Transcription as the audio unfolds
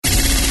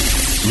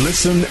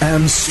Listen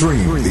and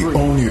stream the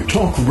all-new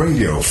Talk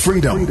Radio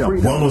Freedom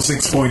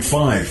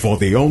 106.5 for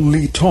the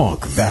only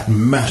talk that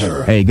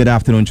matter. Hey, good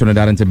afternoon,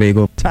 Trinidad and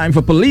Tobago. Time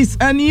for Police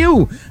and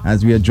You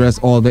as we address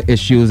all the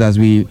issues as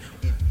we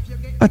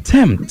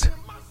attempt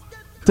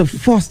to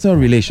foster a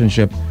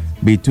relationship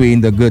between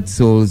the good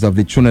souls of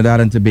the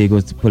Trinidad and Tobago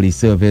Police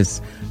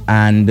Service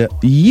and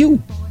you,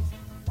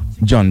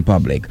 John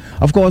Public.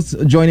 Of course,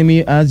 joining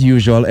me as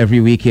usual every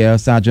week here,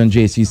 Sergeant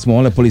J.C.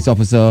 Small, a police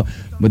officer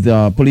with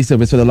the police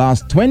service for the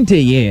last 20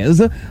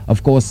 years.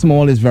 Of course,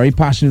 Small is very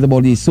passionate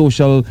about the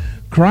social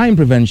crime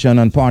prevention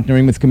and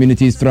partnering with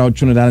communities throughout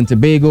Trinidad and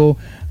Tobago.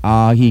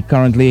 He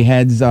currently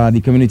heads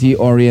the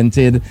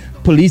community-oriented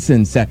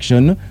policing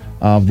section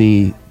of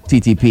the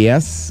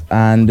TTPS,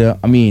 and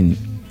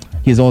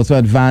he's also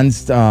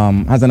advanced,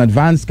 has an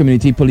advanced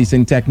community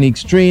policing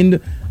techniques trainer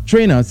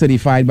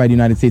certified by the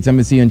United States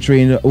Embassy, and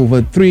trained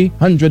over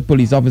 300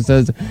 police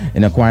officers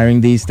in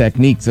acquiring these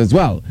techniques as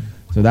well.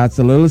 So that's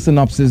a little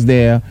synopsis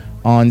there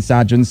on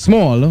Sergeant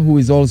Small, who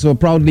is also a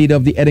proud leader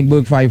of the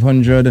Edinburgh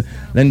 500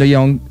 Lendor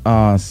Young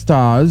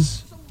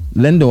Stars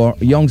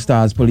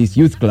Police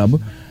Youth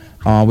Club,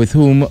 with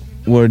whom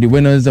were the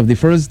winners of the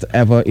first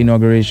ever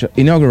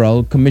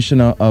inaugural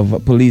Commissioner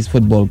of Police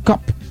Football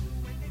Cup.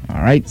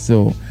 All right,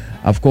 so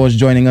of course,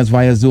 joining us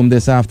via Zoom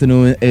this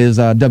afternoon is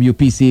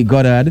WPC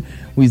Goddard,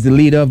 who is the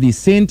leader of the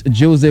St.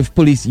 Joseph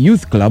Police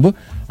Youth Club,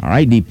 all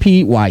right, the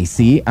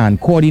PYC, and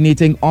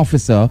coordinating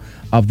officer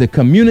of the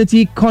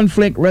Community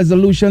Conflict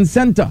Resolution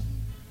Center.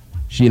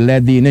 She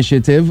led the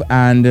initiative,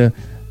 and it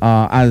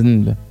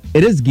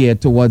is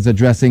geared towards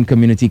addressing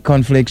community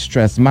conflict,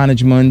 stress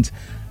management,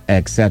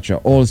 etc.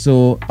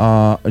 Also,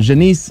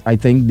 Janice, I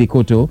think,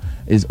 Dekoto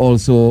is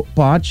also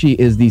part. She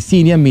is the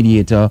senior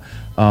mediator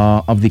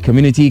of the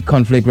Community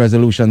Conflict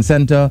Resolution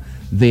Center.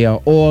 They are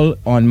all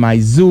on my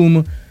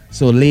Zoom.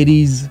 So,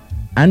 ladies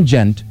and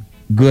gent,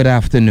 good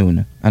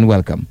afternoon and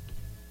welcome.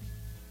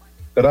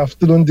 Good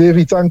afternoon,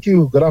 Davey. Thank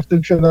you. Good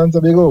afternoon, Trinidad and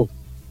Tobago.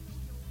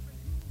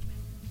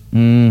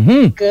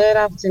 Good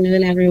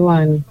afternoon,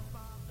 everyone.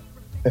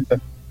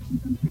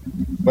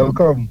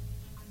 Welcome.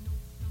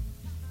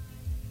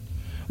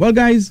 Well,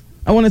 guys,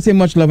 I want to say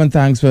much love and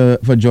thanks for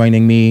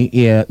joining me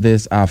here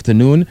this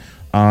afternoon.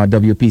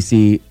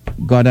 WPC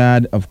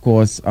Goddard, of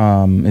course,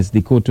 is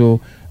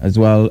Dekoto, as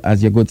well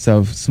as your good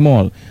self,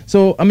 Small.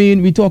 So,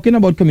 we're talking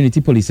about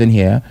community policing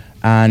here,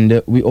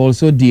 and we're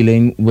also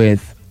dealing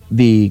with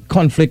the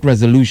conflict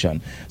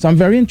resolution. So I'm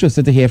very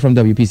interested to hear from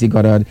WPC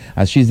Goddard,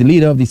 as she's the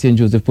leader of the St.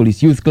 Joseph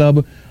Police Youth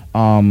Club.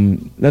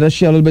 Let us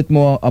share a little bit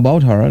more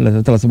about her. Let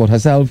her tell us about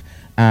herself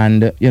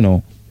and,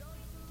 the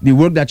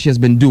work that she has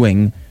been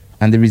doing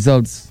and the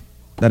results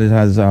that it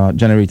has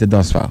generated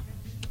thus far.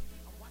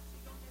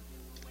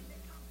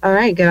 All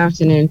right, good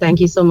afternoon. Thank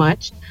you so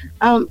much.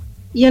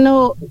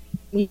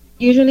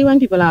 Usually when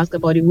people ask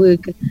about the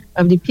work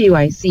of the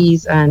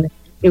PYCs and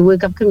the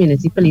work of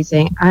community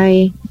policing,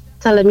 I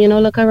tell them,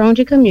 look around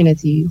your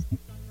communities,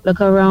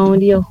 look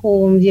around your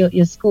homes,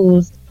 your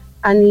schools,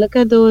 and look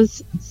at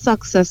those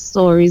success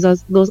stories,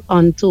 those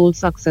untold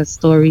success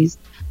stories,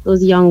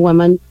 those young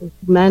women,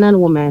 men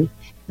and women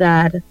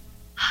that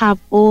have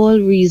all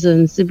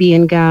reasons to be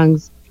in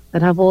gangs,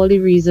 that have all the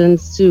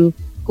reasons to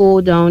go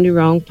down the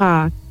wrong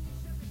path,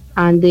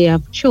 and they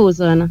have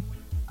chosen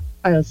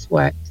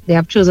elsewhere. They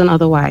have chosen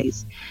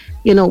otherwise.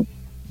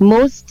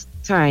 Most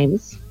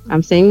times,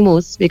 I'm saying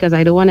most because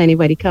I don't want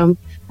anybody come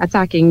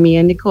attacking me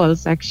in the call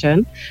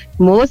section.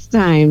 Most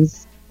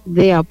times,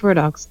 they are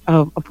products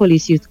of a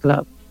police youth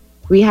club.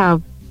 We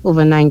have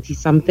over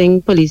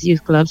 90-something police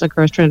youth clubs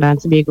across Trinidad and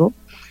Tobago.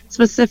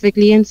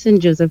 Specifically in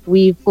St. Joseph,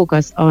 we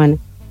focus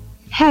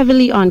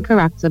heavily on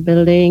character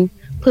building,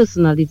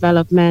 personal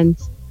development,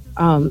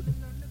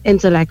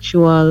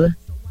 intellectual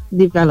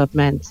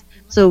development.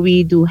 So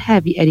we do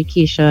heavy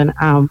education,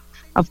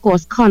 of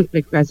course,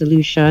 conflict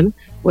resolution,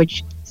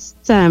 which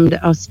stemmed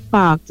or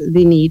sparked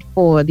the need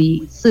for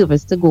the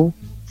service to go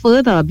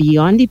further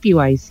beyond the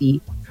PYC.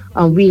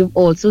 We've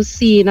also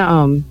seen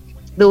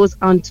those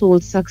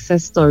untold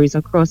success stories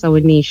across our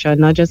nation,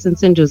 not just in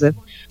St. Joseph.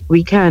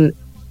 We can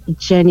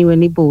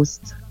genuinely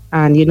boast,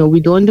 and we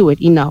don't do it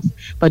enough,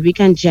 but we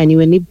can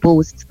genuinely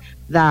boast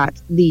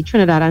that the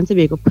Trinidad and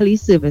Tobago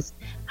Police Service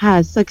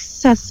has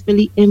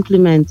successfully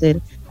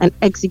implemented and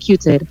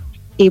executed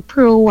a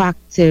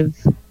proactive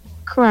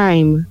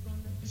crime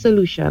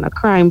solution, a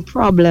crime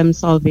problem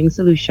solving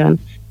solution,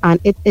 and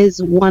it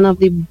is one of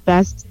the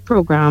best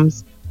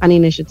programs and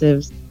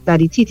initiatives that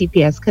the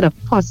TTPS could have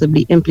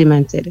possibly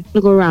implemented.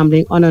 I'll go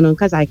rambling on and on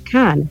because I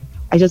can.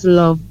 I just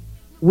love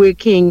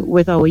working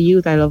with our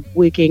youth. I love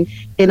working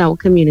in our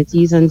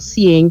communities and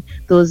seeing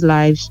those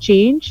lives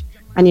change.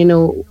 And,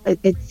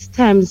 it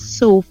stems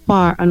so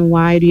far and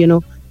wide.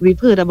 We've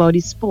heard about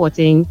the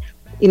sporting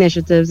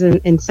initiatives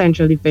in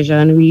Central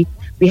Division. We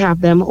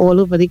have them all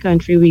over the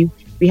country.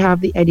 We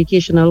have the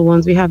educational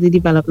ones. We have the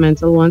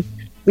developmental ones.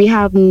 We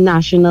have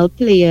national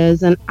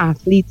players and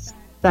athletes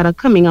that are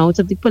coming out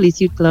of the Police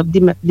Youth Club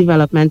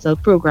developmental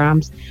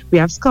programs. We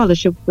have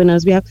scholarship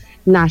winners. We have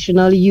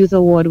National Youth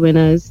Award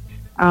winners.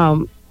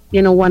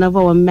 one of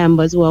our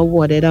members were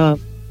awarded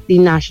the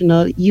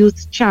National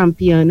Youth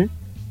Champion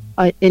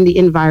in the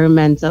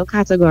environmental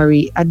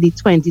category at the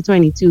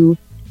 2022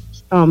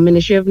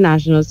 Ministry of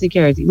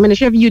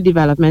Youth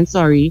Development,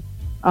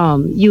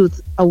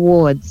 Youth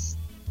Awards.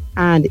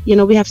 And,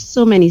 we have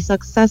so many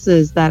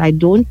successes that I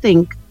don't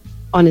think,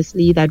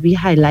 honestly, that we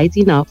highlight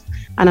enough.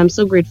 And I'm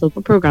so grateful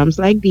for programs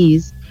like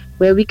these,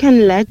 where we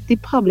can let the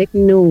public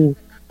know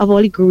of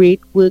all the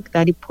great work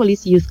that the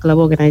Police Youth Club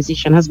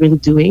organization has been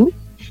doing,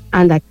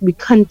 and that we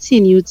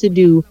continue to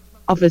do.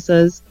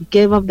 Officers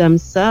give of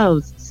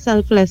themselves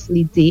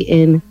selflessly day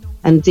in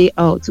and day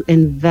out to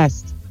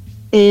invest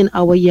in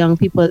our young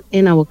people,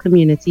 in our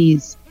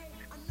communities.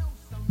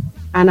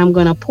 And I'm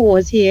going to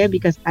pause here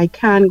because I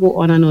can't go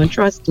on and on,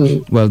 trust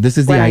me. Well, this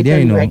is the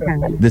idea,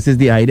 This is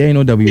the idea,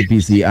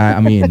 WPC. I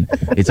mean,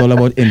 it's all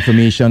about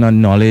information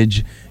and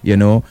knowledge,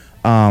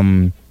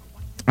 And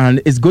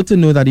it's good to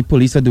know that the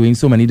police are doing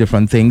so many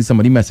different things.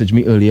 Somebody messaged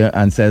me earlier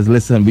and says,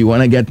 listen, we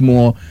want to get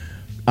more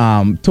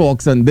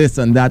talks and this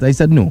and that. I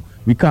said, no,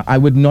 we can't. I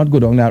would not go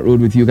down that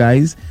road with you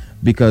guys,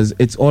 because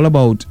it's all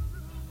about,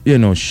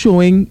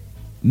 showing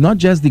not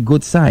just the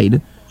good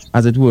side,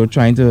 as it were,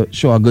 trying to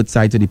show a good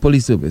side to the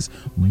police service,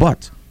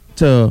 but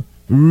to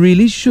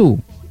really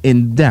show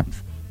in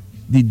depth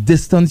the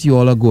distance you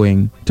all are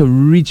going to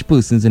reach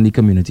persons in the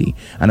community.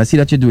 And I see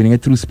that you're doing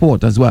it through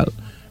sport as well.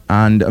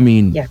 And I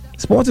mean,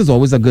 Sport is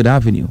always a good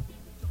avenue.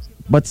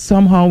 But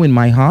somehow in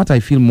my heart,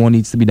 I feel more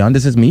needs to be done.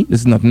 This is me.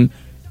 This is nothing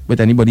with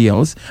anybody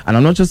else. And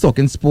I'm not just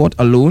talking sport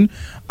alone.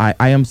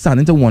 I am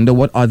starting to wonder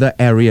what other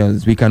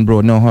areas we can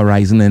broaden our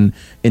horizon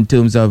in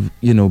terms of,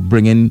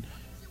 bringing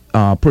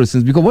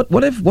persons. Because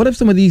what if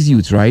some of these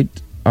youths, right,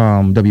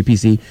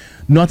 WPC,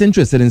 not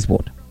interested in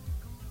sport?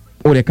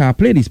 Or they can't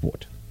play the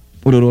sport?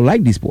 Or they don't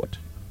like the sport?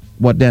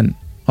 What then?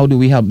 How do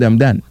we help them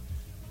then?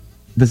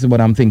 This is what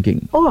I'm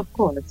thinking. Oh, of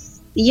course.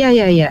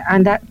 Yeah.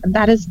 And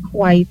that is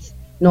quite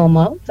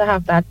normal to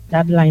have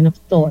that line of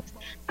thought.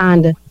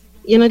 And,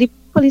 the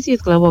Police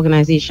Youth Club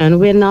organization,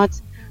 we're not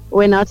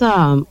for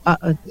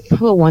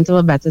want of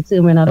a better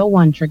term, we're not a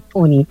one-trick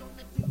pony.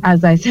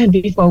 As I said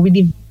before,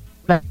 we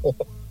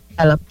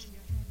developed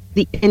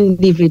the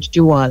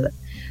individual.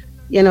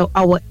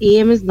 Our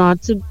aim is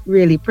not to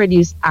really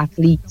produce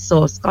athletes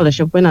or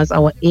scholarship winners.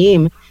 Our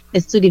aim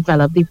is to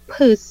develop the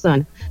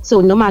person.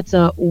 So no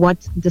matter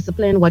what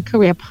discipline, what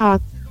career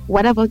path,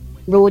 whatever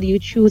road you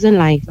choose in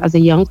life as a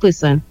young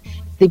person,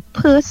 the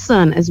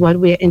person is what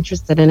we're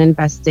interested in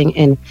investing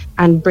in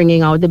and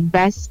bringing out the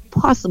best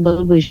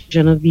possible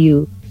version of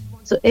you.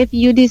 So if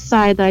you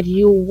decide that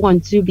you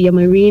want to be a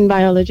marine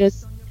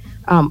biologist,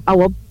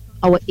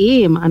 our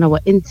aim and our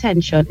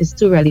intention is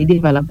to really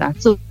develop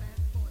that. So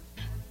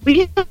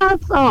we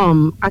have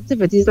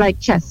activities like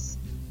chess.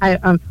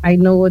 I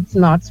know it's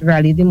not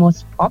really the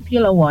most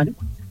popular one,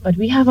 but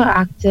we have an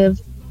active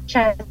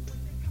chess.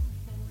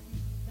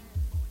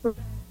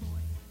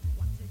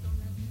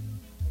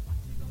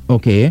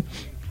 Okay.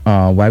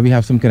 Why we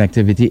have some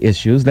connectivity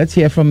issues. Let's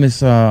hear from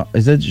Miss,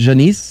 is it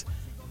Janice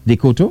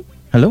Decoto?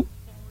 Hello?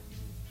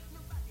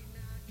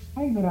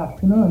 Hi, good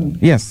afternoon.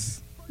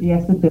 Yes.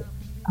 Yes, it is.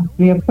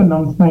 I have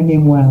pronounced my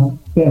name well.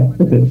 Yes,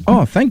 it is.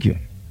 Oh, thank you.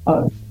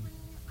 As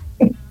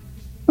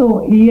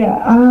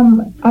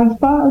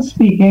far as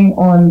speaking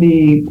on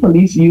the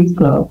Police Youth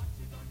Club,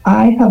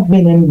 I have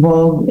been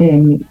involved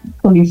in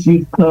Police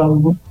Youth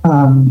Club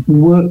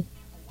work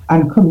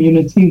and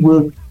community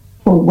work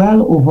for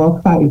well over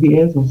 5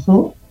 years or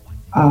so.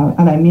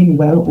 And I mean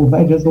well over,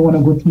 I just don't want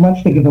to go too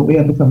much to give away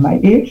a bit of my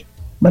age,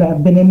 but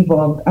I've been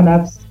involved and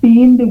I've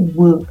seen the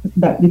work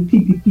that the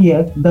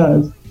PPPS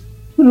does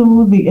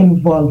through the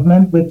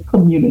involvement with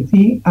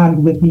community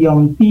and with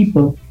young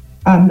people.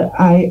 And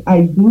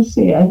I do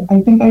say,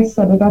 I think I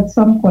said it at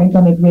some point,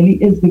 and it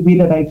really is the way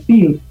that I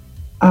feel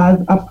as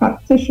a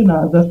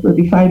practitioner, as a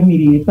certified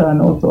mediator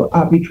and also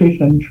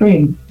arbitration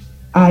trained.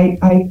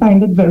 I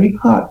find it very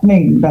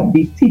heartening that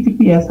the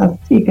TTPS has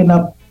taken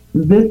up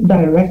this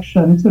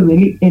direction to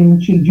really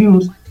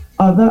introduce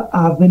other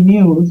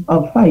avenues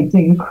of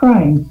fighting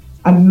crime,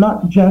 and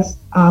not just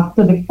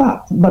after the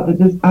fact, but it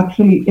is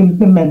actually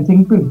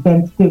implementing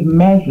preventative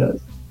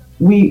measures.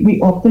 We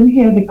often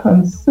hear the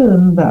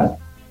concern that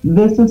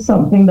this is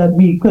something that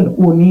we could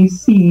only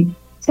see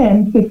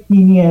 10,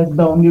 15 years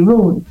down the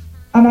road.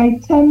 And I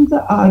tend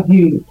to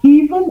argue,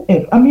 even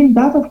if,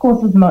 that of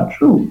course is not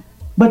true,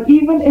 but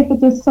even if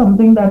it is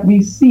something that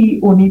we see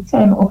only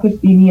 10 or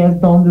 15 years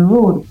down the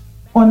road,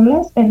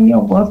 unless any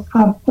of us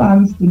have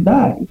plans to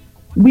die,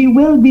 we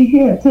will be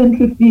here 10,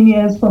 15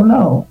 years from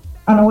now.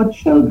 And our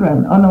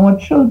children and our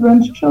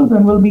children's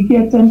children will be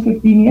here 10,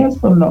 15 years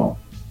from now.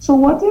 So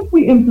what if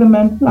we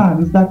implement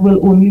plans that will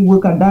only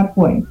work at that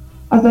point?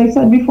 As I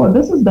said before,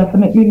 this is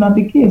definitely not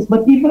the case,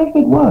 but even if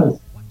it was,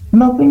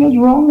 nothing is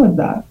wrong with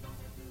that.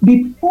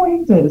 The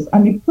point is,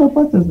 and the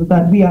purpose is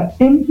that we are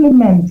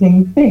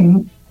implementing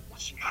things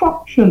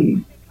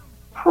structurally,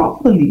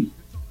 properly,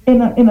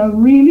 in a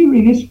really,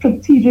 really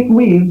strategic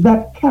way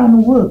that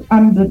can work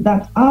and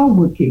that are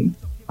working.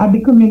 At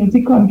the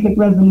Community Conflict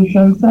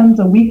Resolution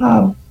Center, we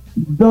have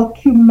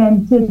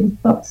documented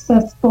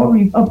success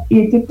stories of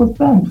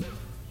 80%.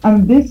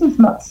 And this is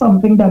not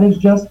something that is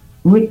just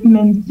written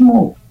in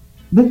smoke.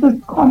 This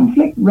is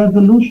conflict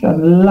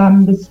resolution,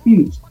 land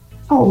disputes,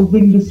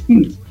 housing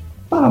disputes,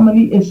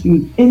 family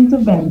issues,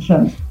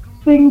 interventions,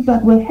 things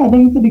that were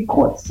heading to the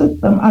court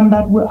system and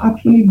that were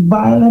actually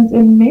violent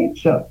in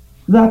nature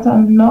that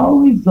are now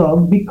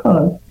resolved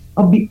because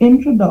of the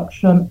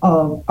introduction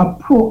of a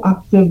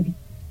proactive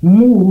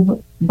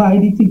move by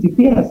the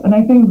TTPS. And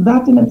I think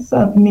that in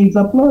itself needs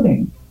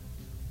applauding.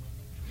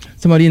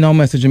 Somebody now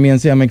messaging me and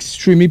say, I'm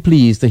extremely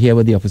pleased to hear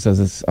what the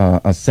officers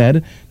has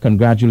said.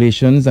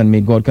 Congratulations, and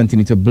may God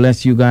continue to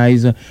bless you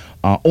guys,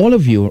 all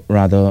of you,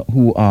 rather,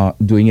 who are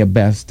doing your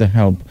best to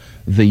help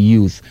the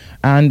youth.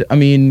 And, I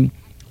mean,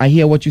 I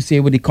hear what you say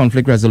with the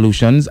conflict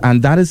resolutions,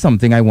 and that is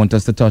something I want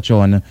us to touch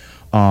on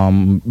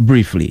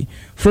briefly.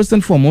 First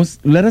and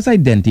foremost, let us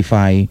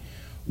identify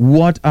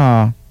what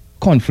are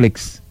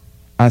conflicts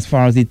as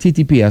far as the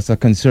TTPS are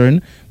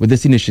concerned with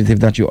this initiative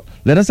that you...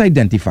 Let us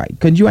identify.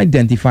 Can you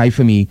identify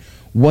for me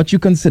what you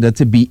consider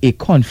to be a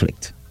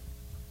conflict?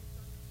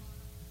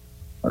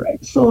 All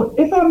right. So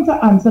if I'm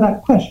to answer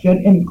that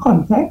question in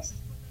context,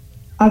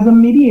 as a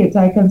mediator,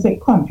 I can say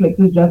conflict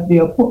is just the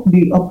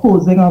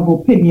opposing of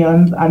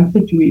opinions and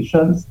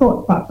situations,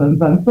 thought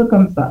patterns and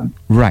circumstances.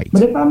 Right.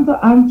 But if I'm to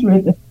answer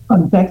it in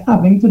context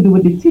having to do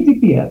with the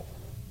TTPS,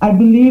 I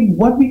believe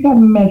what we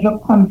can measure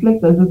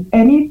conflict as is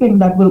anything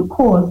that will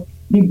cause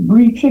the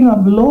breaching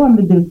of law and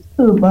the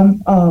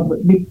disturbance of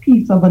the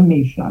peace of a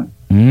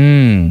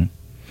nation.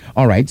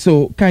 All right.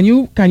 So can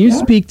you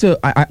speak to?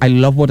 I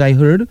love what I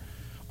heard.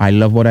 I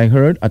love what I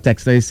heard. A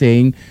texter is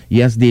saying,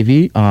 "Yes,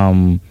 Davy.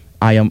 I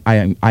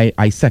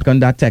second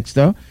that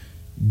texter.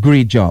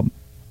 Great job."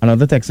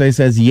 Another texter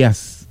says,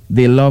 "Yes,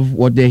 they love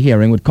what they're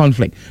hearing with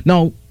conflict."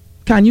 Now,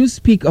 can you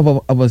speak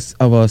of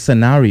a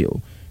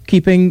scenario,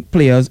 keeping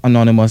players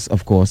anonymous,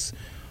 of course,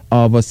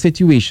 of a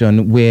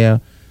situation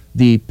where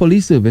the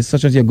police service,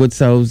 such as your good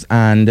selves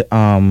and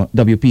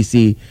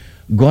WPC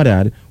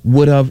Goddard,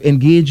 would have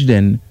engaged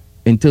in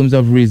terms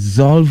of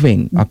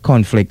resolving a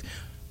conflict?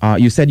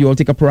 You said you all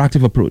take a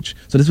proactive approach.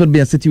 So this would be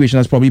a situation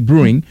that's probably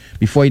brewing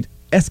before it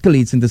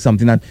escalates into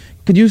something that...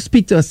 Could you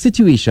speak to a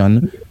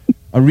situation,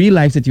 a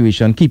real-life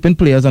situation, keeping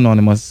players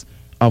anonymous,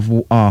 of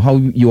how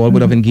you all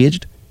would have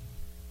engaged?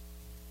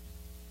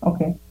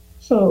 Okay.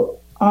 So,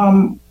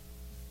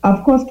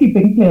 of course,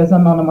 keeping players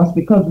anonymous,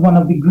 because one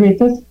of the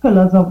greatest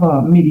pillars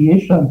of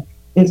mediation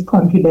is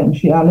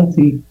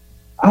confidentiality.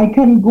 I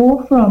can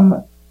go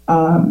from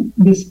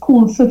the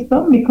school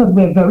system, because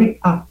we're very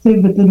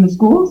active within the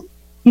schools,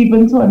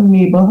 even to a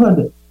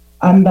neighborhood.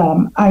 And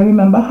I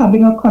remember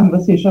having a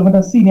conversation with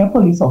a senior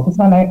police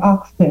officer, and I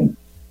asked him,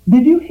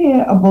 did you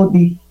hear about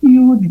the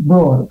huge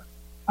brawl?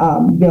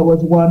 There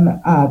was one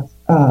at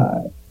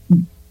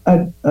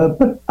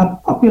a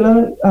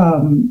popular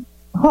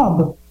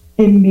hub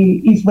in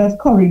the East-West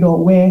corridor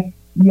where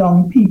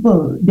young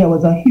people, there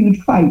was a huge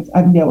fight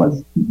and there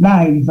was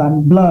knives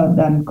and blood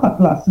and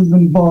cutlasses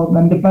involved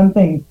and different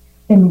things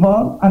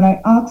involved. And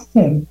I asked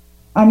him,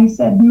 and he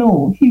said,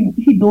 no, he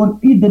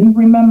didn't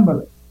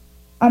remember it.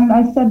 And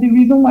I said, the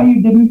reason why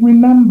you didn't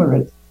remember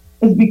it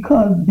is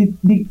because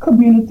the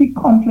Community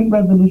Conflict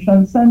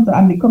Resolution Center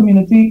and the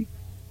Community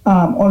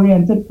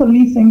Oriented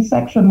Policing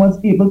section was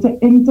able to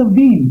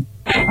intervene.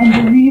 And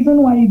the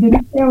reason why you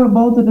didn't hear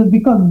about it is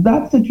because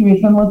that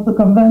situation was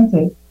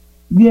circumvented.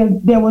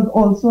 There was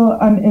also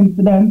an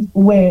incident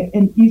where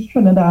in East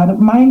Trinidad,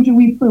 mind you,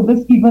 we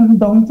service even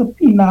down to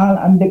Penal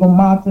and Diego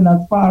Martin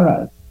as far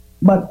as.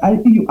 But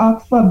you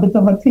asked for a bit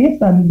of a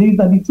taste, and these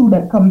are the two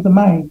that come to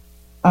mind.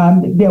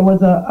 And there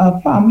was a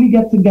family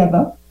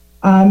get-together,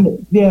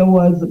 and there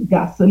was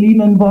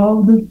gasoline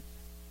involved.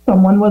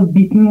 Someone was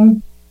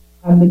beaten,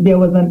 and there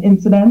was an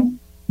incident.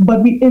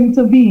 But we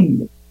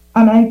intervened.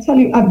 And I tell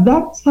you, at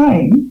that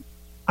time,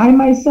 I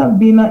myself,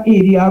 being an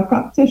ADR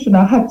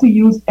practitioner, had to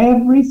use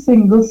every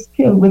single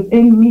skill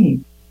within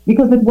me,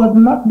 because it was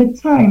not the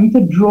time to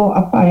draw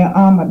a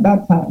firearm at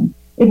that time.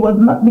 It was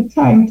not the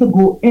time to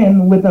go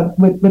in with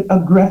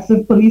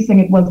aggressive policing.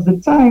 It was the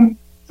time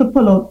to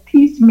pull out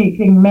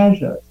peacemaking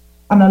measures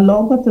and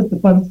allow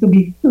participants to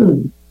be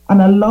heard,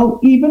 and allow,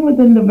 even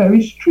within the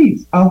very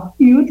streets, a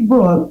huge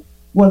brawl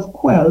was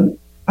quelled,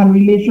 and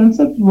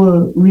relationships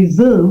were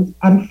resolved,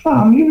 and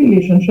family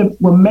relationships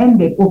were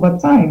mended over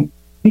time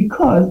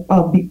because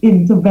of the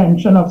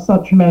intervention of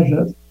such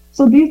measures.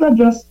 So these are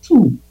just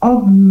two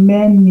of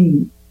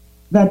many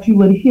that you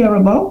will hear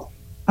about,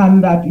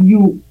 and that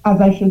you,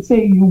 as I should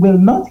say, you will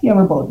not hear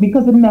about,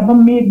 because it never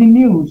made the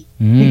news,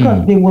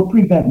 because they were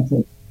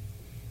prevented.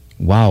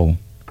 Wow.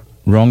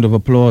 Round of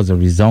applause, a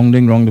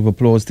resounding round of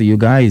applause to you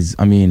guys.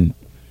 I mean,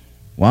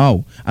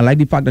 wow. I like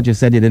the fact that you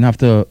said you didn't have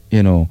to,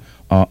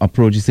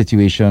 approach the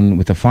situation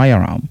with a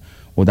firearm.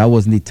 Or that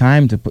wasn't the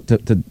time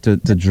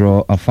to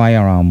draw a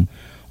firearm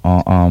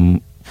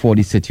for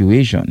the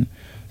situation.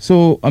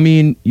 So, I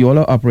mean, you all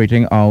are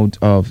operating out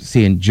of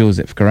St.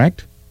 Joseph,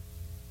 correct?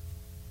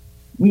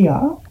 We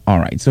are. All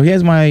right. So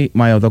here's my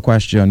other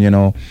question.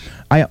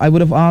 I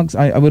would have asked.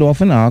 I would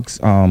often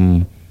ask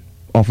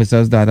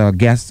officers that are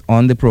guests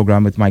on the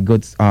program with my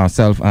good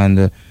self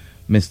and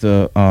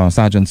Mr.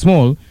 Sergeant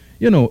Small.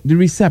 The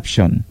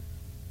reception.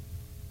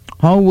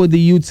 How were the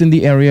youths in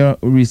the area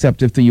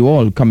receptive to you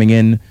all coming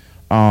in?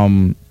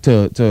 And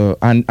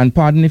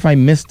pardon if I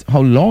missed how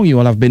long you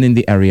all have been in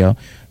the area.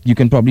 You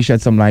can probably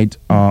shed some light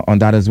on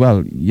that as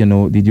well.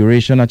 The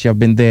duration that you have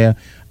been there,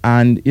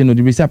 and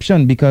the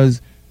reception, because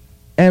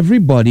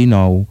everybody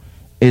now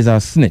is a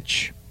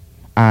snitch,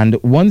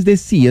 and once they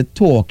see you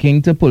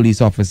talking to police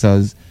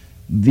officers,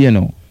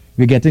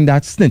 we're getting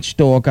that snitch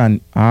talk,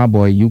 and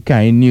boy, you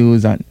kind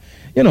news, and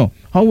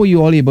how were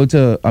you all able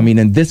to? I mean,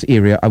 in this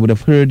area, I would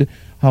have heard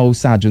how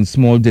Sergeant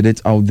Small did it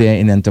out there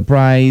in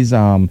Enterprise,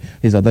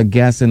 his other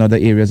guests in other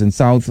areas in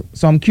South.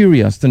 So I'm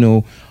curious to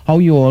know how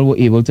you all were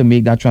able to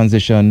make that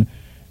transition,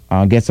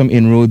 get some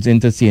inroads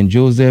into St.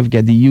 Joseph,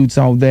 get the youths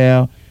out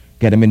there,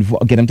 get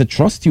them to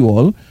trust you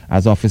all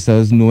as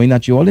officers, knowing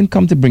that you all didn't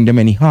come to bring them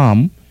any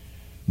harm,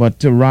 but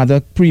to rather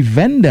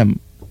prevent them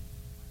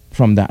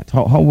from that.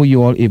 How were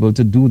you all able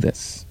to do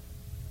this?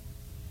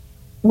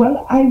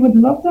 Well, I would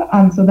love to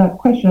answer that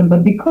question,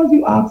 but because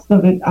you asked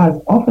of it as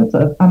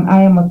officers and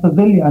I am a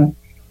civilian,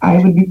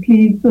 I would be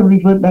pleased to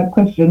revert that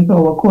question to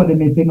our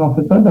coordinating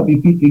officer,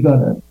 WPC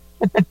Goddard.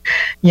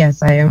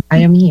 Yes, I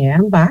am here.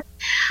 I'm back.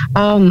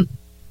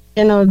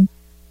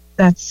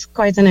 That's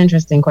quite an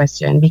interesting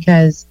question,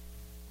 because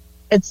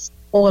it's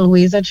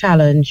always a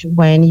challenge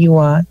when you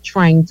are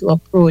trying to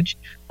approach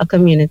a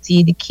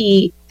community. The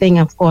key thing,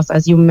 of course,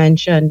 as you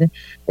mentioned,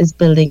 is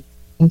building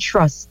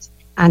trust.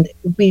 And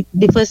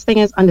the first thing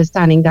is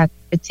understanding that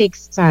it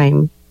takes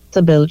time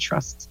to build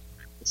trust.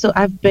 So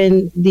I've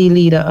been the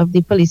leader of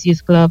the Police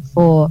Youth Club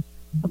for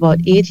about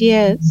 8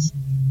 years.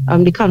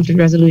 The Conflict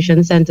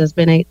Resolution Center has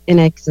been in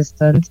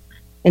existence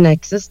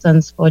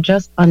for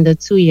just under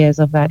 2 years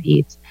of that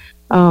 8.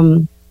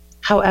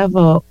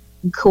 However,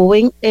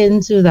 going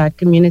into that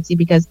community,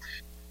 because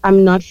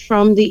I'm not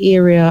from the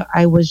area,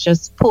 I was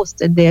just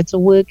posted there to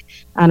work.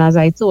 And as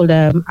I told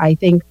them, I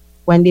think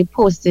when they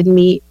posted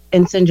me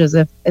in St.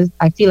 Joseph,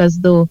 I feel as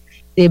though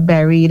they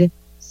buried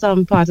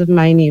some part of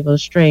my navel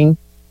string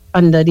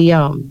under the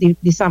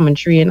salmon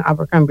tree in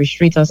Abercrombie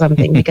Street or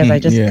something, because I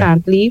just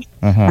can't leave.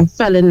 I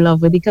fell in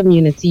love with the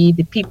community,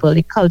 the people,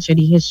 the culture,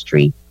 the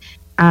history.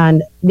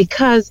 And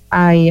because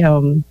I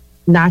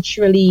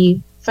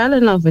naturally fell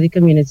in love with the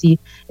community,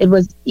 it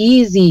was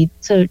easy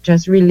to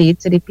just relate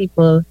to the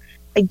people.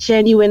 I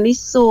genuinely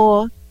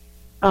saw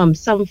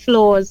some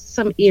flaws,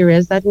 some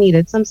areas that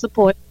needed some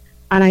support,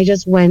 and I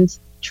just went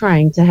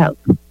trying to help.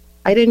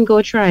 I didn't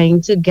go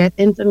trying to get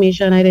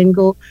information. I didn't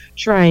go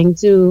trying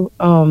to,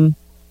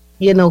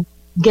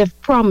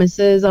 give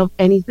promises of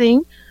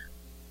anything.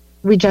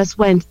 We just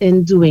went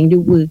in doing the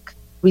work.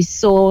 We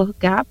saw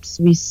gaps,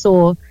 we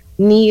saw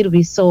need,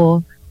 we saw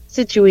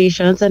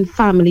situations and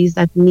families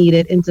that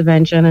needed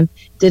intervention and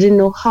didn't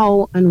know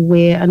how and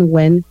where and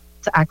when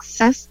to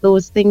access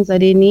those things that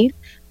they need.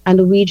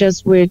 And we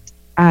just worked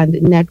and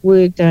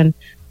networked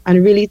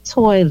and really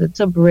toiled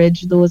to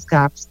bridge those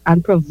gaps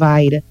and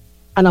provide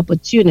an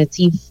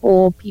opportunity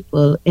for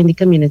people in the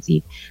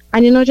community.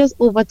 And, just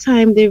over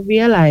time, they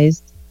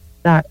realized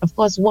that, of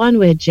course, one,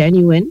 we're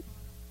genuine.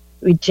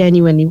 We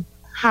genuinely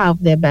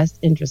have their best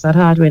interests at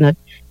heart. We're not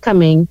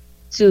coming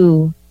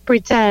to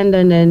pretend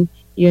and then,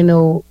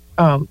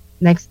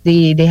 next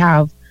day they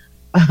have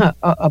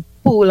a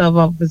pool of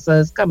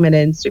officers coming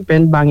in,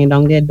 sweeping, banging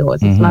down their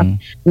doors. It's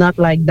not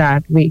like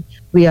that.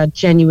 We are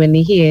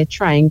genuinely here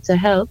trying to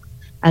help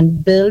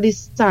and build the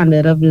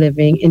standard of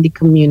living in the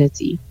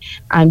community.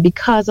 And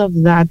because of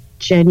that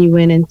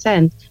genuine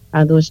intent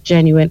and those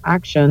genuine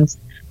actions,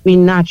 we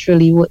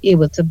naturally were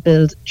able to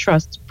build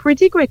trust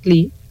pretty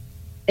quickly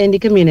in the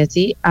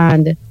community,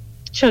 and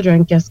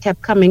children just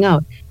kept coming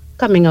out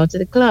to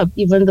the club,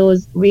 even though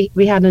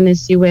we had an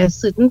issue where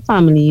certain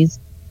families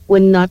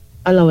were not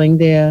allowing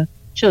their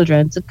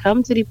children to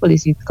come to the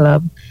Police Youth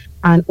Club.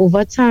 And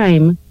over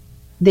time,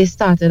 they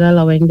started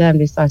allowing them,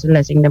 they started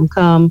letting them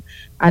come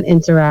and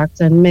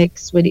interact and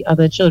mix with the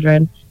other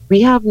children.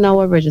 We have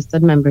now a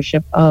registered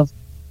membership of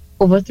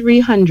over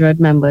 300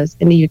 members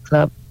in the youth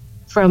club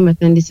from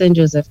within the St.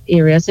 Joseph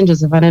area, St.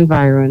 Joseph and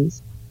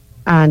environs.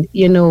 And,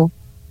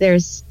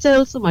 there's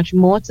still so much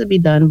more to be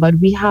done, but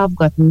we have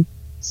gotten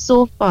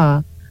so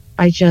far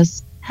by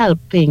just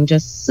helping,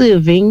 just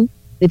serving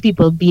the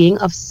people, being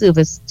of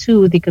service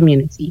to the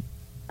community.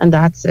 And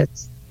that's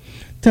it.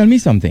 Tell me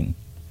something.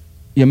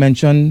 You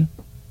mentioned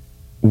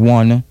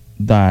one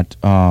that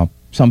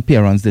some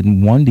parents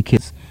didn't want the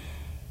kids.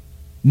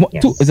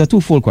 Yes. It's a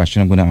twofold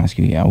question I'm going to ask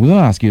you here. We're going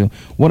to ask you,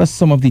 what are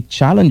some of the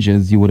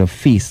challenges you would have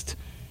faced,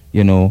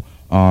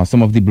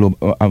 some of the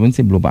I wouldn't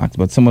say blowbacks,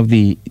 but some of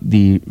the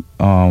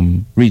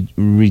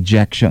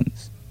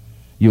rejections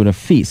you would have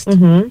faced,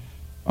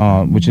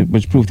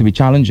 which proved to be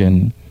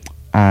challenging.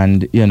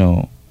 And,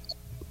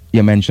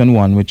 you mentioned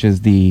one, which is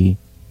the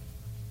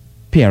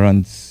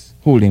parents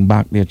holding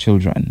back their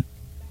children.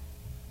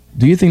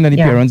 Do you think that the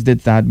Yeah. parents did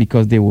that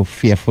because they were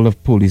fearful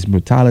of police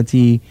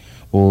brutality,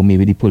 or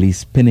maybe the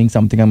police pinning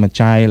something on a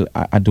child?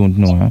 I don't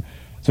know. Huh?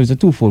 So it's a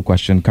twofold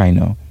question, kind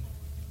of.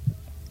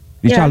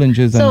 The Yeah.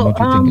 challenges and So, what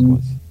you think it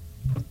was.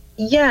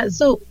 Yeah,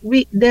 so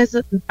there's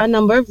a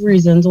number of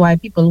reasons why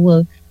people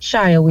will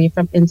shy away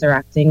from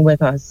interacting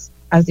with us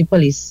as the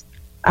police.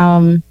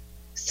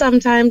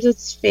 Sometimes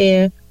it's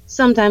fear,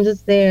 sometimes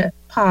it's their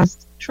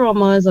past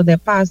traumas or their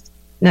past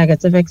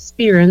negative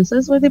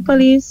experiences with the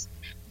police.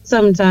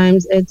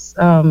 Sometimes it's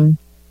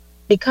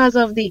because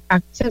of the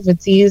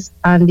activities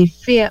and the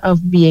fear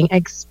of being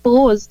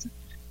exposed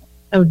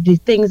of the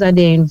things that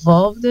they're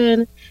involved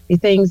in, the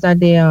things that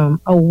they are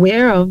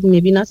aware of,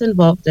 maybe not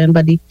involved in,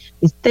 but the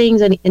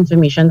things and the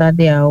information that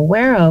they are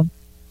aware of,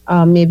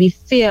 maybe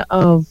fear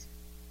of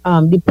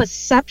the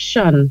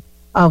perception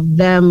of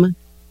them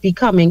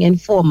becoming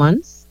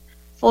informants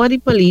for the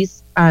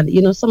police.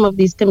 And, some of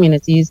these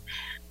communities,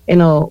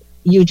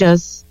 you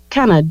just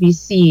cannot be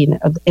seen.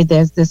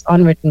 There's this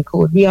unwritten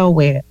code. We are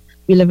aware.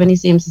 We live in the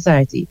same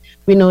society.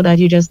 We know that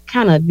you just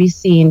cannot be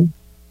seen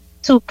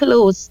too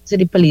close to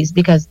the police,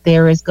 because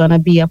there is going to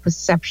be a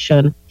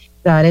perception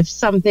that if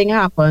something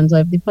happens or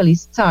if the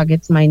police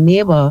targets my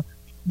neighbor,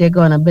 they're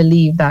going to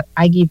believe that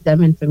I give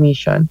them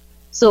information.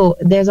 So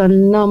there's a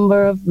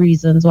number of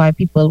reasons why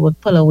people would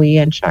pull away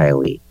and shy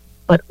away.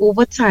 But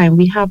over time,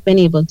 we have been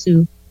able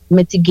to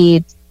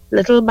mitigate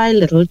little by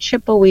little,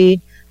 chip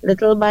away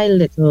little by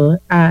little,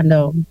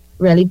 and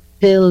really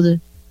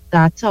build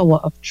that tower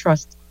of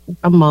trust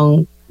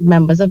among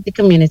members of the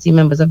community,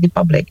 members of the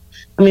public.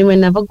 I mean, we're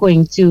never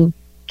going to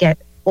get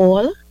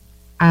all,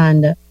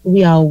 and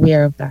we are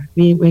aware of that.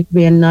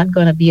 We are not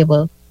going to be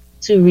able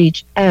to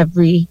reach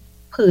every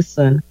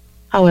person.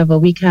 However,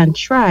 we can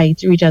try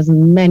to reach as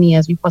many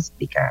as we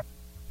possibly can.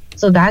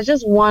 So that's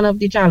just one of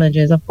the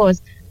challenges. Of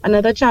course,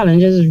 another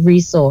challenge is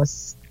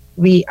resource.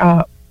 We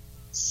are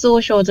so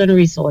short on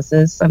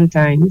resources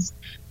sometimes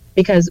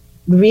because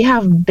we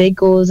have big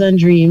goals and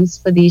dreams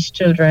for these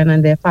children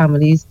and their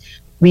families.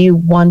 We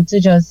want to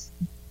just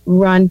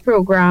run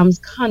programs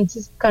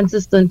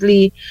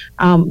consistently,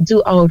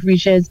 do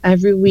outreaches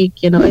every week.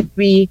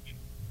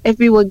 If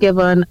we were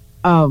given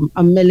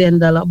 $1 million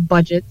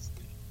budget,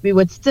 we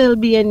would still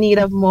be in need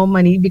of more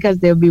money because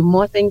there'll be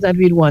more things that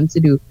we'd want to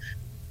do.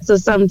 So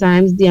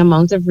sometimes the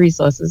amount of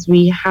resources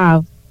we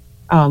have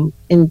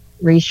in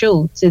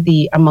ratio to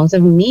the amount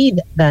of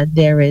need that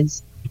there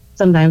is,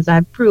 sometimes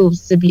that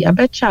proves to be a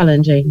bit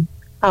challenging.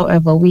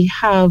 However, we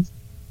have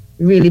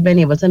really been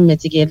able to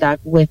mitigate that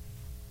with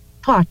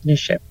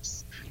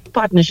partnerships.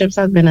 Partnerships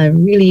have been a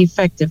really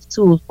effective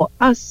tool for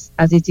us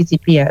as a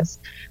TTPS,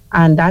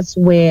 and that's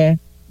where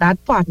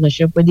that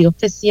partnership with the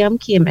Officium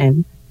came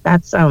in.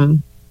 That's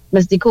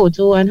Ms.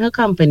 Dikoto and her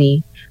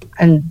company,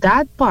 and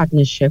that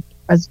partnership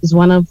is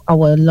one of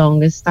our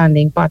longest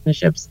standing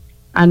partnerships,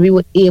 and we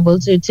were able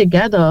to,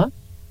 together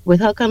with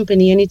her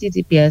company and the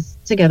TTPS,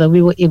 together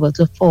we were able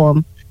to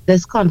form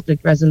this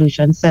conflict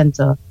resolution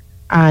center.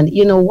 And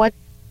what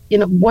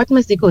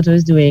Ms. Dikoto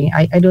is doing,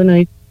 I don't know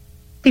if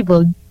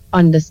people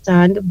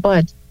understand,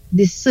 but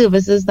the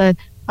services that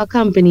a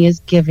company is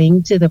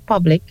giving to the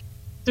public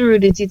through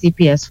the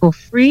TTPS for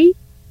free,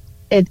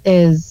 it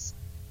is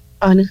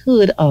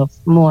unheard of,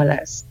 more or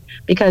less,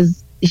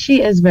 because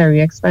she is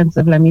very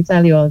expensive. Let me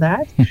tell you all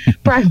that.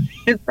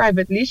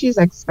 Privately, she's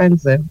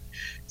expensive.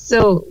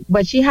 So,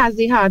 but she has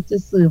the heart to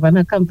serve, and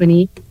her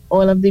company,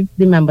 all of the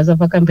members of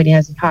her company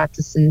has the heart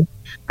to serve.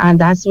 And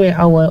that's where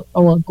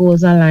our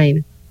goals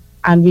align.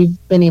 And we've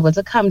been able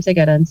to come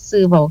together and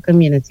serve our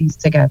communities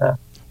together.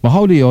 Well,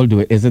 how do you all do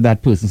it? Is it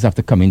that persons have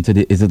to come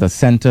into is it a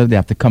center they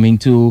have to come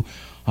into?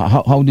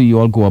 How do you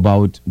all go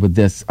about with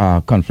this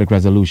conflict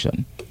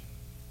resolution?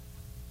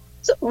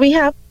 So we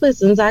have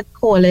persons that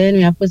call in,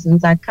 we have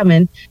persons that come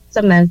in.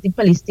 Sometimes the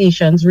police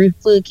stations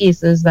refer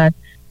cases that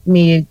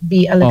may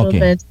be a little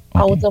bit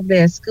out of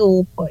their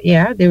scope.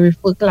 Yeah, they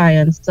refer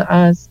clients to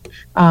us.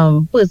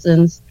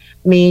 Persons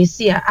may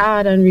see an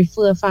ad and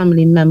refer a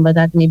family member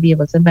that may be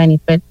able to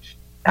benefit.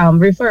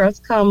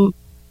 Referrals come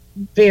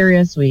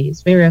various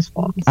ways, various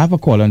forms. I have a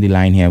call on the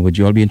line here. Would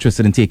you all be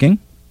interested in taking?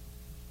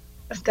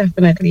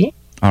 Definitely.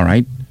 All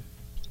right.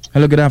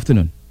 Hello, good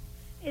afternoon.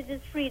 Is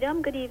this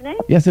Freedom? Good evening.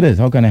 Yes, it is.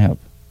 How can I help?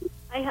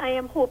 I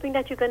am hoping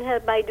that you can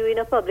help by doing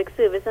a public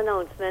service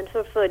announcement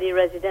for the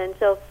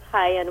residents of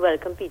High and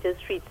Welcome Peter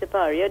Street,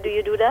 Siparia. Do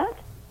you do that?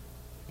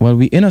 Well,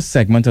 we're in a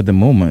segment at the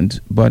moment,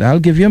 but I'll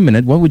give you a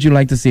minute. What would you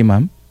like to say,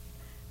 ma'am?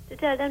 To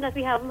tell them that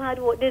we haven't had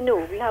water. No,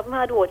 we haven't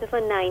had water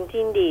for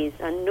 19 days,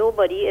 and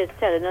nobody is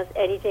telling us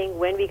anything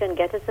when we can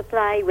get a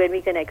supply, when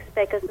we can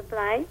expect a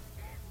supply.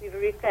 We've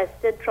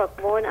requested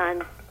Truckmore,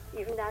 and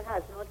even that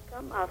has not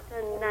come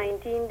after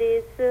 19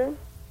 days, sir.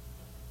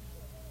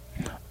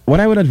 What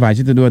I would advise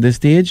you to do at this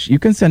stage, you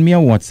can send me a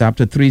WhatsApp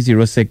to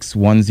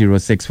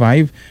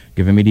 306-1065,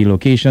 giving me the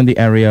location, the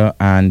area,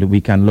 and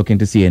we can look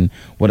into seeing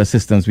what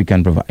assistance we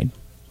can provide.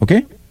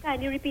 Okay? Can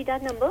you repeat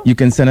that number? You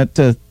can send it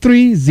to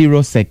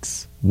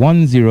 306-1065.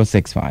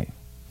 1065.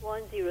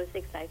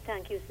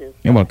 Thank you, sir.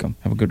 You're welcome.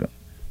 Have a good one.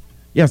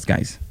 Yes,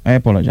 guys. I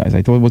apologize.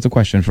 I thought it was a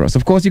question for us.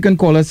 Of course, you can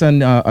call us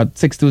on, at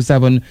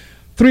 627-3223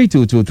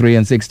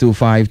 and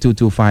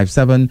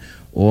 625-2257,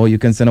 or you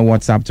can send a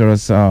WhatsApp to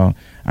us, and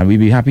we'd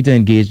be happy to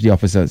engage the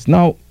officers.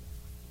 Now,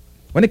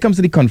 when it comes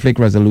to the conflict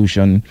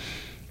resolution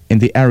in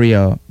the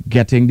area,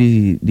 getting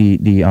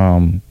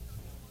the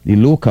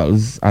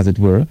locals, as it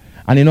were,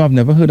 and I've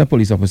never heard a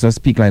police officer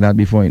speak like that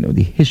before.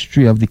 The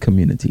history of the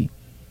community.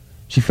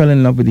 She fell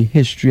in love with the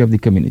history of the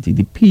community,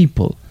 the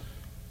people.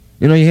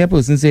 You hear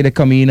persons say they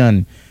come in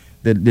and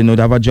they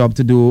have a job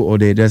to do, or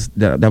they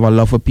have a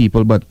love for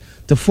people, but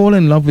to fall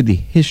in love with the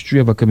history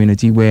of a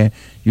community where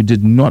you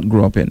did not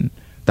grow up in,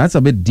 that's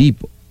a bit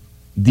deeper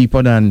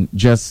than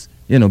just,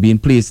 being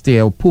placed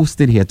here or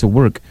posted here to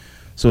work.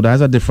 So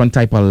there's a different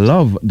type of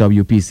love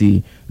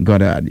WPC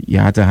Goddard you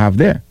had to have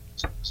there.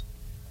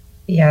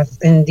 Yes,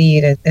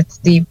 indeed. It's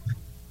deep.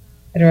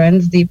 It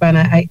runs deep, and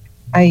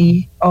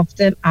I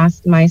often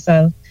ask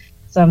myself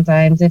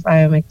sometimes if I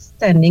am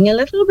extending a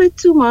little bit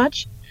too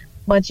much,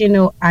 but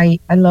I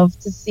love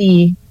to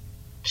see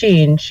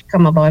change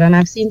come about, and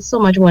I've seen so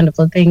much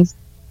wonderful things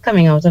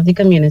coming out of the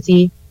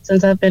community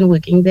since I've been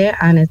working there,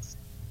 and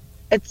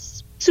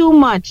it's too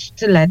much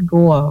to let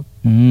go of.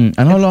 And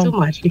how long? Too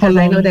much, because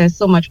I know there's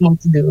so much more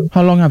to do.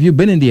 How long have you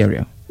been in the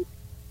area?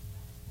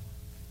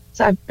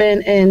 So I've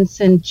been in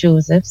St.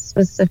 Joseph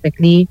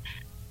specifically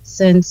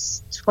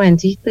since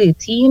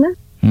 2013.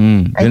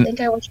 I think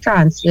I was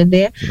transferred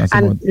there. So that's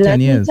and about 10 let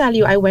years. me tell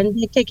you, I went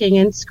there kicking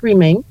and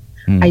screaming.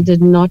 I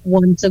did not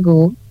want to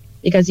go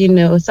because,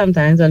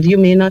 sometimes, well, you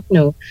may not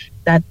know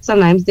that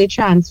sometimes they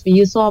transfer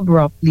you so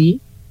abruptly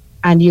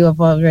and you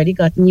have already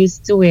gotten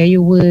used to where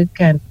you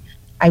work. And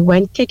I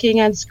went kicking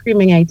and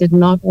screaming. I did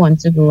not want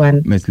to go.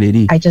 And Miss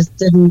Lady,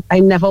 I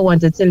never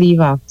wanted to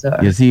leave after.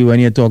 you see, when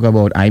you talk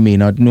about I may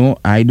not know,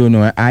 I don't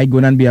know, I go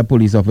and be a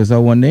police officer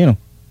one day,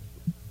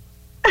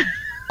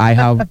 I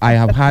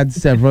have had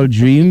several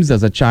dreams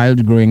as a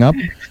child growing up,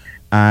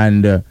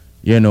 and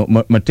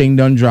my thing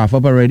done draft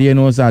up already,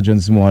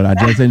 Sergeant Small. I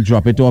just didn't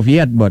drop it off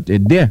yet, but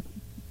it there.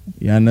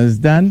 You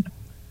understand?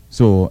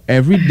 So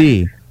every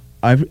day,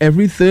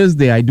 every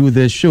Thursday I do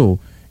this show.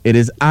 It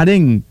is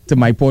adding to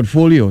my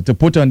portfolio to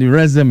put on the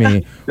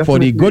resume for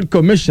the good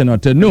commissioner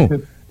to know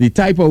the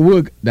type of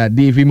work that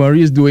Davy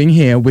Murray is doing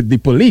here with the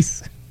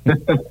police.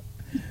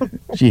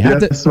 She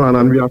had man,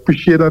 and we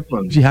appreciate that,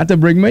 man. She had to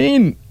bring me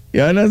in.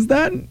 You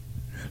understand?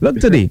 Look,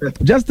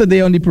 just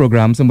today on the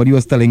program, somebody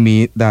was telling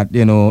me that,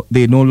 they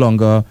no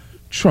longer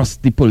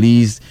trust the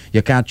police.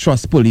 You can't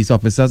trust police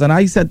officers. And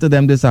I said to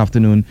them this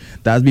afternoon,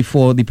 that's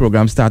before the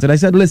program started, I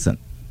said, listen,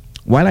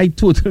 while I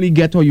totally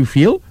get how you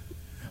feel,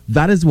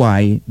 that is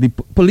why the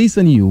police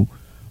and you,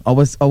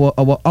 our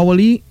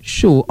hourly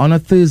show on a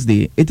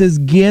Thursday, it is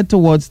geared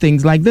towards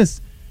things like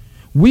this.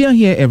 We are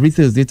here every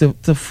Thursday to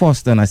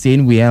foster, and I say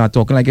we are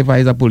talking like if I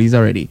was a police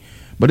already.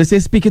 But they say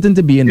speak it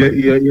into being.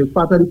 You're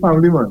part of the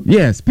family, man.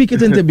 Yeah, speak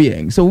it into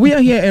being. So we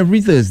are here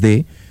every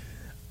Thursday,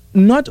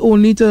 not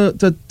only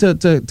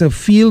to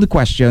field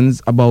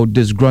questions about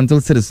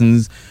disgruntled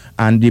citizens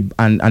and the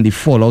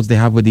fallouts they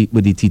have with the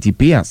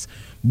TTPS,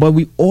 but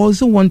we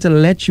also want to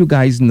let you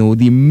guys know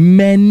the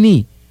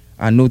many,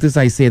 and notice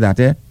I say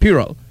that,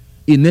 plural,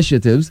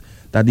 initiatives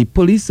that the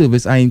police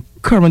service are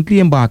currently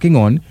embarking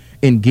on,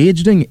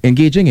 engaging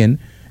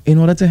in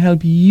order to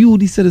help you,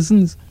 the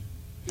citizens.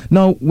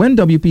 Now, when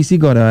WPC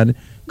Goddard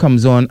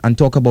comes on and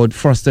talk about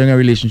fostering a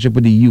relationship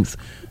with the youth,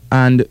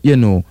 and,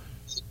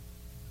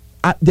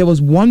 there was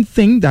one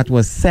thing that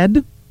was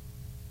said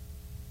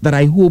that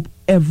I hope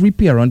every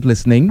parent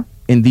listening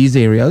in these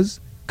areas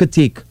could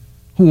take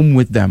home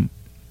with them.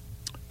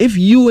 If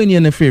you and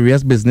your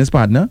nefarious business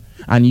partner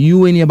and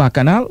you and your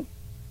bacchanal,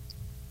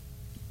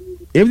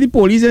 if the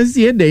police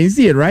see it, they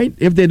see it, right?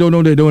 If they don't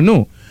know, they don't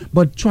know.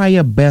 But try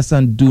your best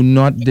and do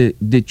not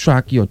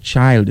detract your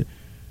child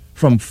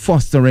from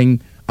fostering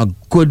a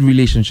good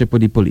relationship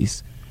with the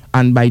police.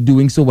 And by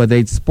doing so, whether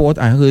it's sport,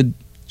 I heard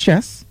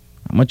chess.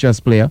 I'm a chess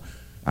player.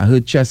 I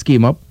heard chess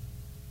came up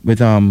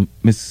with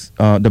Miss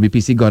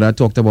WPC Goddard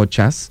talked about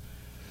chess.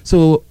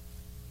 So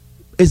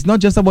it's not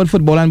just about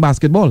football and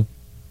basketball.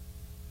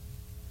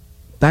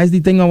 That is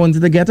the thing I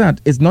wanted to get at.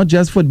 It's not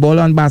just football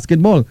and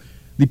basketball.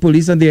 The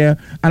police are there,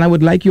 and I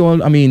would like you all,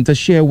 to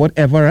share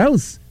whatever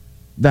else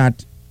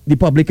that the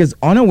public is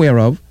unaware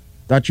of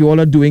that you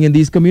all are doing in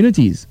these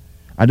communities.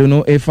 I don't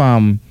know if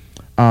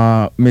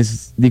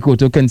Ms.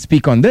 Dikoto can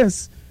speak on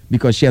this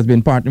because she has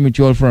been partnering with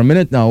you all for a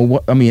minute now.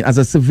 As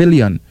a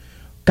civilian,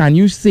 can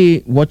you say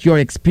what your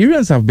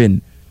experience have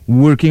been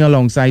working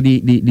alongside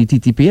the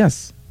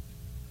TTPS?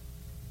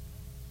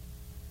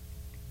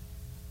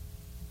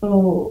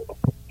 So,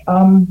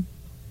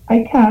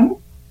 I can.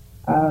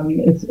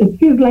 It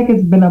feels like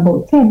it's been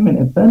about 10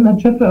 minutes, and not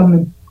just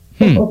about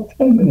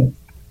 10 minutes.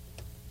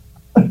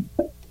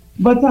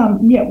 But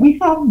yeah, we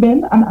have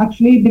been, and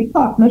actually the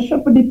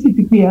partnership with the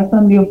TTPS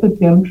and the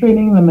Officium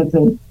Training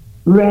Limited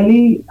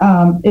really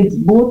it's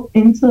both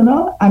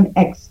internal and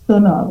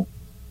external.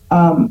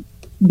 But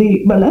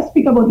let's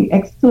speak about the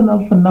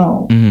external for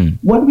now.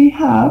 What we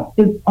have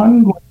is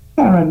ongoing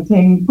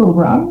parenting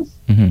programs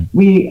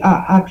We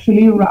are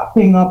actually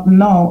wrapping up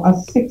now a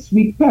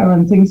 6-week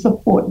parenting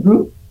support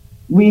group.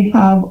 We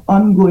have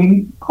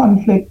ongoing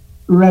conflict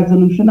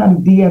resolution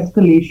and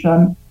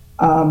de-escalation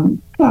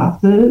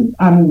classes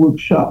and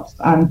workshops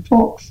and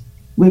talks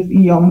with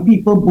young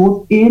people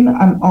both in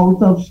and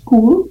out of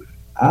school.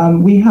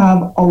 We have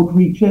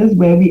outreaches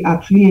where we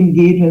actually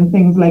engage in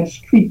things like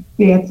street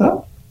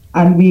theater,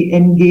 and we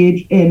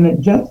engage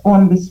in just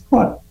on the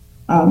spot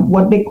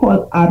what they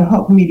call ad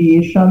hoc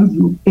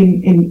mediations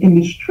in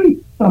the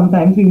street.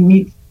 Sometimes we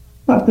meet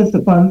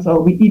participants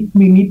or we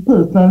meet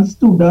persons,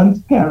 students,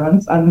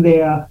 parents, and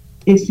there are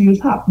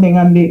issues happening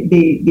and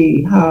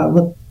they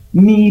have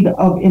need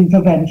of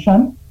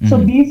intervention. So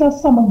these are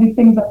some of the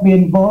things that we're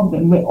involved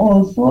in. We're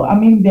also,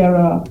 there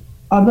are,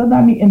 other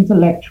than the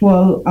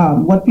intellectual,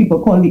 what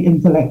people call the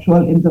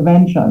intellectual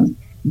interventions,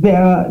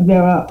 there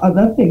are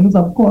other things,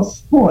 of course,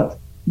 sport,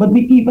 but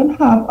we even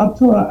have up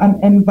to an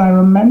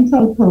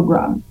environmental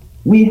program.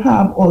 We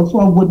have also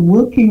a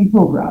woodworking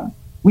program.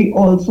 We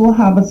also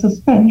have a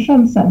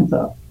suspension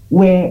center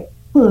where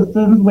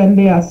persons, when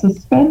they are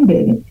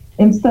suspended,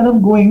 instead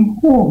of going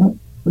home,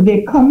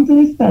 they come to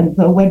the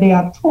center where they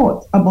are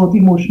taught about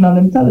emotional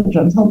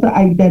intelligence, how to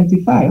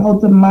identify, how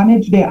to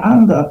manage their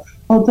anger,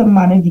 how to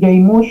manage their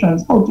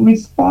emotions, how to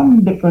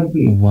respond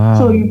differently. Wow.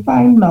 So you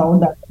find now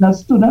that when a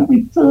student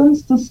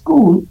returns to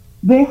school,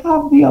 they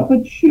have the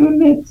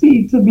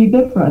opportunity to be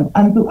different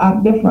and to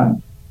act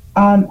different.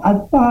 And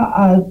as far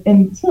as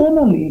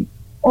internally,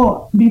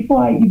 or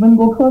before I even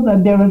go further,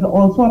 there is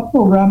also a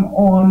program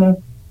on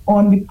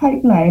the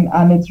pipeline,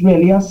 and it's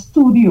really a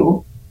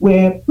studio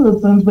where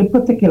persons with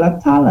particular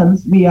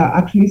talents, we are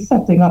actually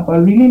setting up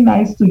a really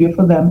nice studio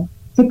for them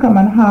to come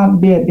and have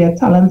their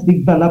talents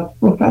developed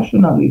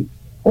professionally.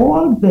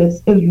 All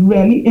this is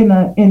really in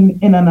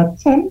an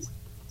attempt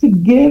to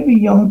give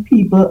young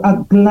people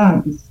a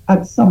glance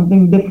at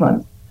something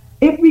different.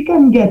 If we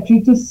can get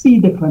you to see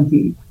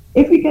differently,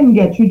 if we can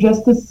get you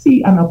just to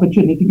see an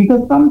opportunity,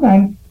 because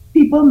sometimes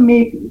people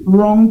make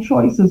wrong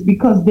choices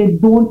because they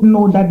don't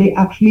know that they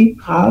actually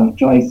have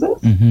choices.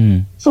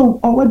 So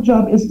our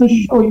job is to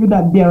show you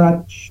that there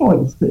are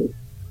choices.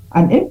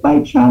 And if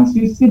by chance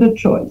you see the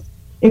choice,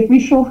 if we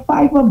show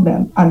 5 of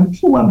them and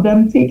 2 of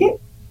them take it,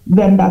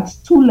 then that's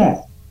 2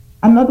 less.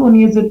 And not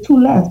only is it 2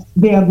 less,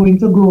 they are going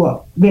to grow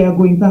up. They are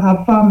going to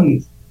have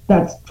families.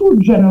 That's 2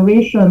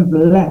 generations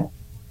less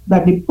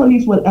that the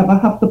police will ever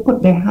have to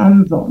put their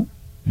hands on.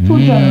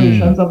 2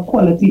 generations of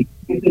quality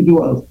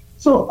individuals.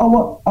 So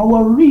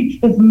our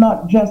reach is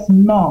not just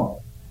now.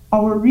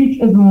 Our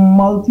reach is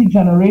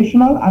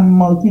multi-generational and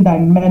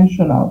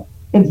multi-dimensional.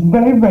 It's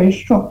very, very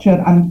structured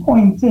and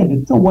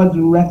pointed towards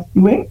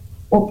rescuing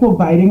or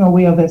providing a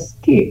way of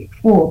escape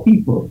for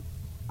people.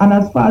 And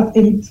as far as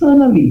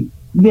internally,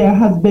 there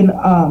has been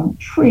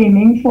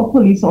training for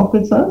police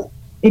officers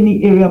in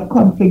the area of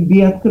conflict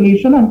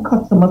de-escalation and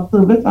customer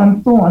service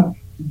and so on,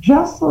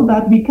 just so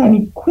that we can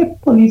equip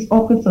police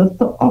officers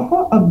to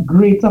offer a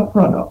greater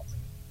product.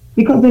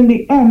 Because in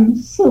the end,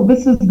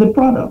 service is the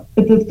product.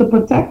 It is to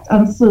protect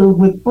and serve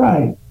with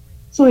pride.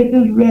 So it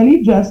is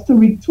really just to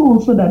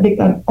retool so that they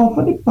can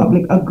offer the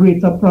public a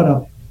greater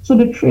product. So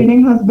the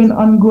training has been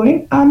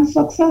ongoing and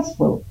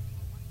successful.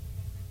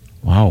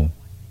 Wow.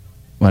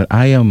 Well,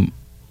 I am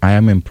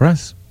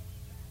impressed,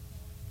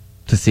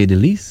 to say the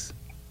least.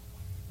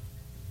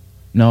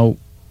 Now,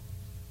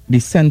 the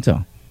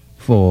Center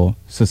for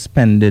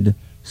Suspended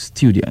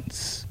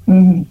Students,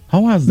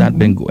 how has that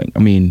been going? I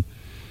mean,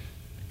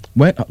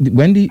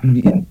 when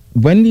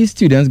these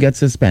students get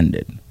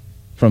suspended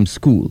from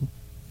school,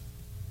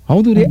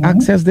 how do they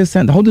access this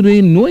center? How do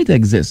they know it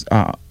exists?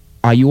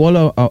 Are you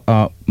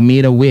all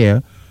made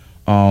aware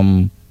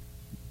of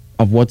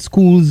what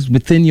schools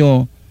within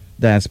your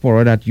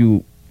diaspora that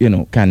you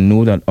can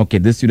know that, okay,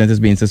 this student is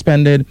being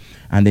suspended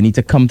and they need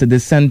to come to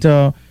this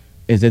center?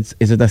 Is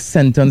it a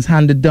sentence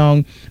handed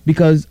down?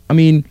 Because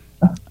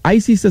I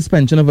see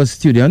suspension of a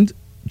student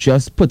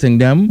just putting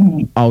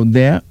them out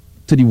there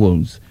to the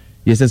wolves.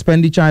 You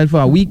suspend the child for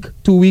a week,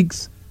 2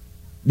 weeks.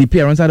 The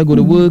parents had to go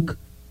to work.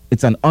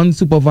 It's an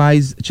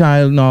unsupervised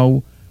child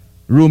now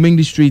roaming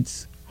the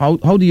streets. How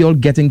do you all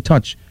get in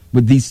touch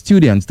with these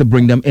students to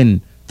bring them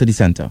in to the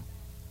center?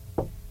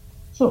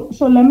 So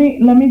let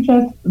me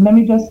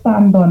just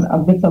stand on a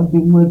bit of the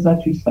words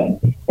that you said.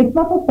 It's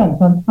not a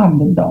sentence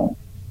handed down.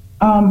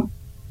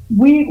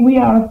 We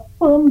are a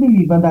firm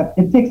believer that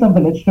it takes a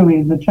village to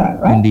raise a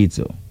child, right? Indeed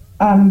so.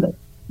 And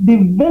the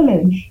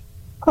village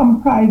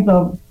comprised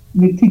of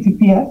the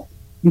TTPS,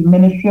 the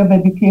Ministry of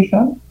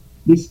Education,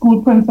 the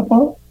school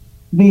principal,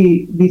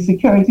 the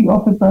security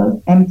officers,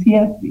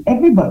 MTS,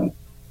 everybody.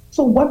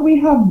 So what we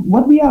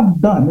have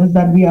done is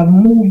that we have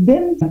moved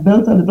in and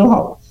built a little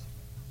house.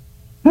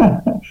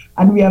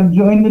 And we have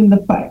joined in the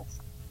fight.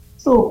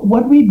 So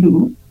what we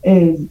do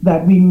is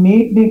that we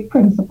make the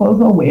principals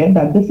aware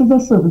that this is a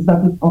service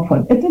that is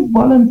offered. It is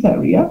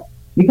voluntary,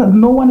 because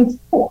no one is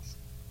forced.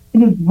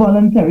 It is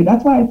voluntary.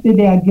 That's why I say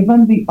they are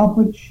given the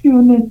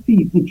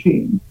opportunity to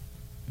change.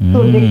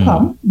 So they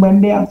come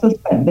when they are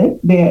suspended.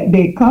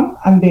 They come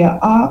and they are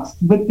asked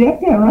with their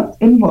parents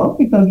involved,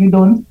 because we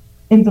don't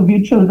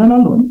interview children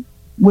alone.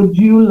 Would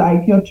you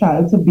like your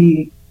child to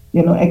be,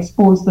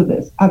 exposed to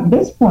this? At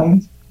this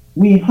point,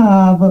 we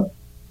have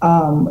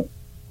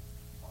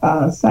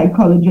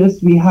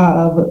psychologists, we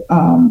have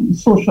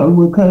social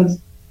workers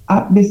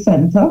at the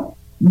center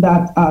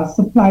that are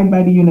supplied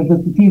by the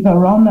universities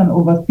around and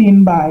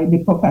overseen by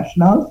the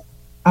professionals.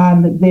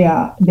 And they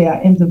are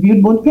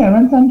interviewed, both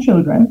parents and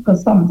children,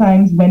 because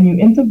sometimes when you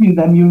interview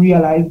them, you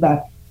realize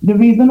that the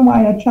reason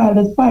why a child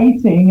is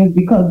fighting is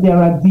because there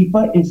are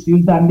deeper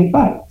issues than the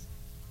fight.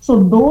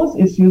 So those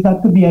issues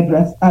have to be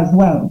addressed as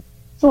well.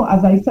 So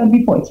as I said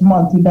before, it's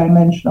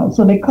multidimensional.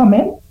 So they come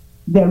in,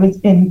 there is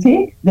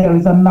intake, there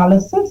is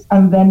analysis,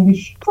 and then we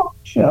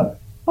structure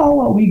how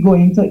are we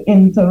going to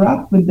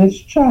interact with this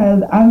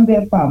child and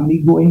their family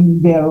going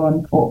there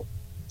on tour.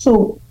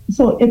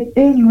 So it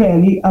is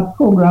really a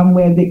program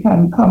where they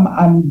can come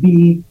and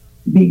be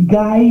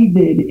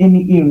guided in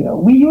the area.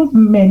 We use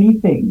many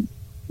things.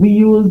 We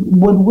use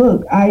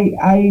woodwork.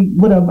 I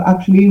would have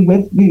actually,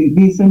 with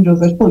the St.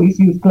 Joseph Police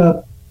Youth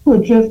Club,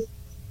 purchased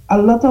a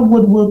lot of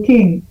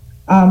woodworking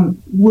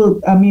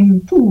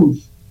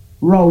tools,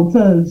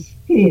 routers,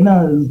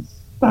 planers,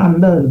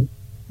 sanders,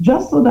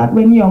 just so that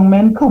when young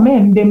men come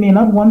in, they may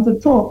not want to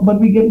talk,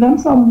 but we give them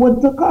some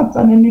wood to cut,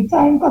 and in the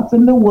time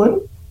cutting the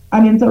wood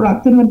and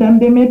interacting with them,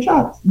 they may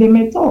chat, they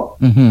may talk.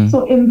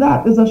 So in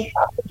that is a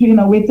strategy, in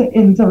a way to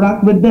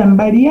interact with them.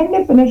 By the end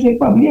they finish, they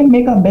probably didn't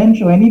make a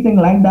bench or anything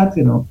like that,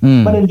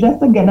 But it's just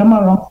to get them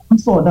around some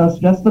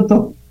sawdust, just to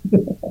talk.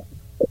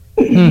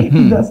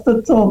 Just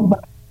to talk.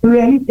 But it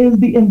really is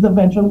the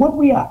intervention. What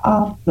we are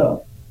after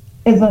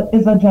is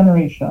a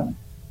generation.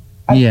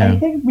 I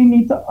think we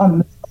need to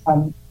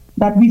understand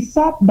that we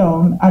sat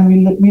down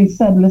and we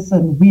said,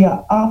 listen, we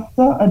are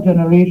after a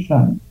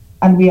generation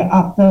and we are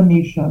after a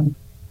nation.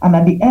 And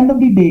at the end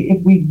of the day,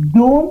 if we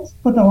don't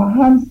put our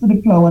hands to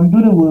the plow and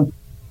do the work,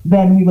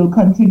 then we will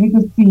continue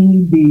to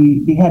see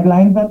the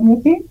headlines that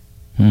we see,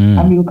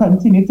 and we will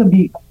continue to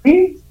be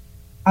aggrieved.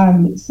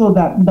 And so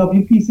that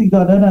WPC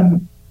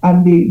Goddard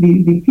and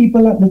the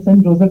people at the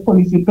St. Joseph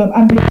Police Youth Club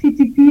and the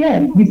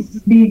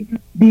TTPS,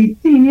 the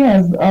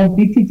seniors of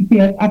the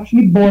TTPS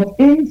actually bought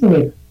into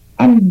it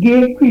and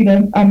gave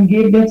credence and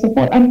gave their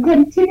support and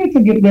continue to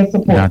give their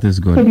support. That is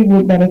good. To the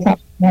work that is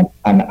happening.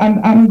 And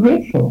I'm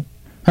grateful.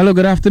 Hello,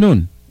 good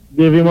afternoon.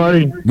 Davy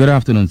Murray. Good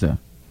afternoon, sir.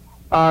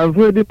 I've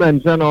heard the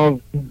mention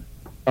of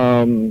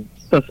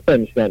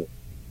suspension.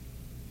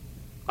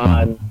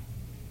 And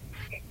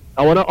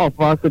I want to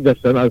offer a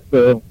suggestion as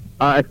to,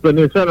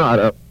 explanation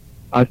rather,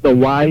 as to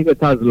why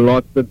it has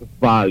lost its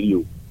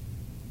value.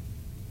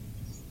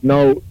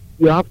 Now,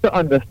 you have to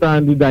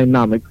understand the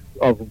dynamics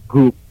of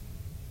group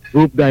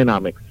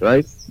dynamics,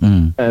 right?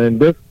 And in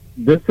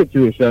this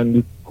situation,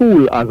 the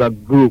school as a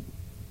group,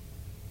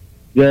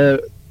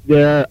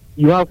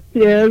 you have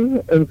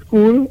tiers in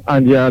school,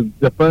 and there are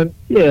different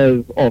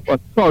tiers of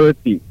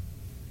authority.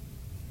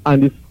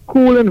 And the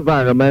school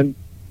environment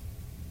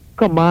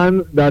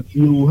commands that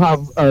you have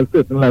a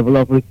certain level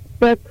of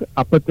respect,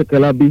 a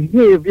particular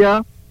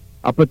behavior,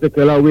 a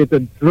particular way to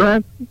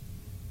dress,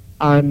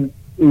 and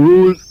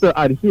rules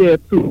to adhere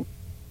to.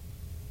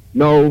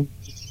 Now,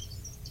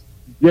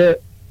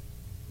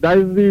 that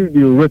is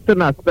the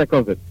written aspect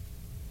of it.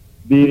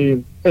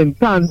 The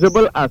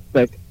intangible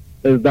aspect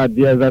is that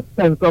there's a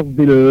sense of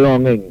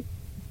belonging.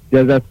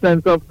 There's a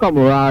sense of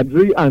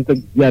camaraderie and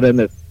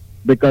togetherness,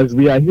 because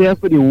we are here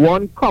for the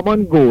one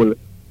common goal,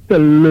 to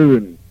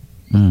learn.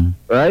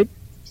 Right?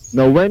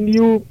 Now, when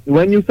you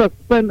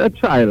suspend a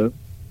child,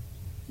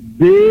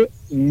 they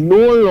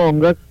no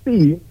longer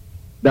see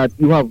that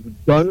you have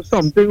done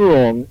something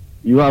wrong,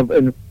 you have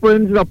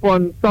infringed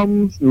upon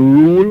some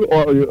rule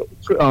or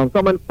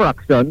some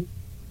infraction,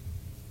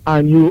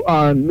 and you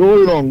are no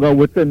longer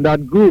within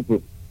that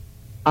group.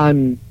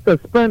 And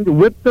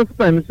with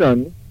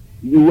suspension,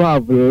 you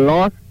have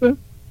lost.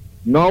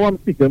 Now I'm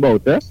speaking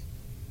about it.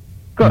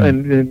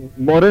 In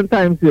modern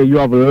times here, you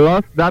have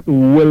lost that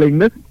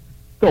willingness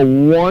to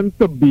want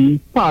to be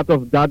part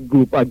of that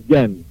group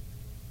again.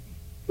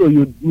 So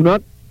you do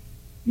not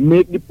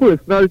make the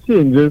personal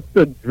changes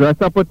to dress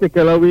a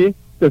particular way,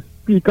 to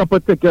speak a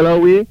particular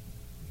way,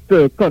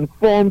 to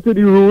conform to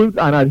the rules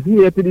and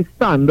adhere to the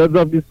standards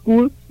of the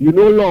school. You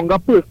no longer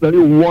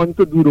personally want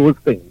to do those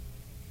things.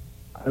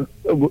 And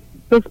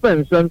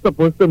suspension is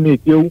supposed to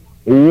make you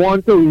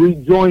want to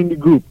rejoin the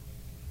group.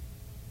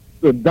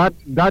 So that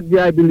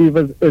I believe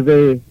is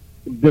a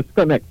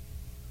disconnect.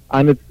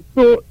 And it's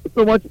so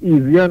much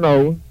easier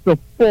now to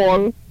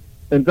fall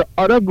into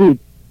other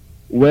groups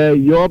where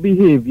your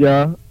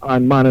behavior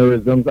and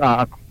mannerisms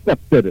are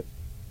accepted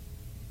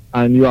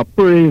and you are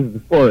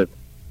praised for it,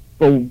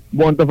 for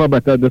want of a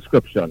better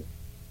description.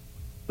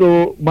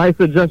 So my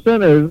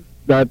suggestion is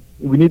that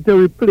we need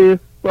to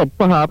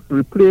perhaps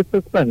replace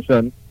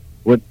suspension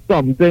with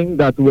something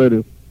that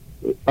would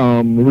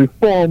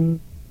reform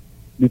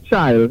the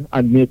child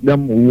and make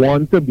them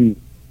want to be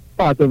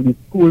part of the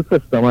school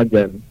system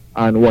again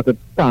and what it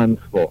stands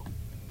for.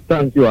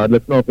 Thank you. I'd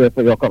listen out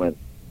for your comments.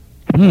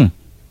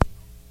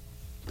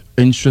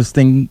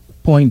 Interesting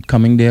point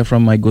coming there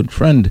from my good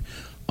friend.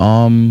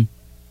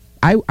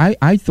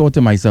 I thought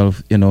to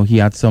myself, he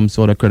had some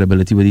sort of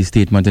credibility with his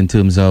statement in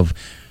terms of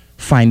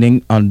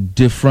finding a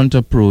different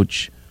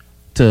approach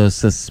to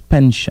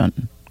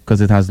suspension because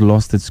it has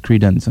lost its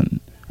credence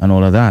and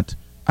all of that.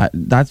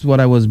 That's what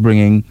I was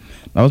bringing.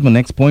 That was my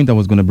next point I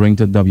was going to bring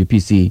to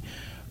WPC,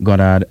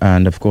 Goddard,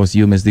 and of course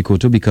you, Ms.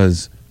 Dikoto,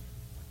 because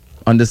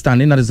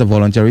understanding that it's a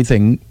voluntary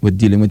thing with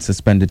dealing with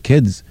suspended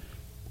kids,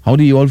 how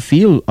do you all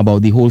feel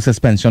about the whole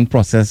suspension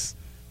process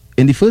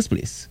in the first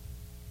place?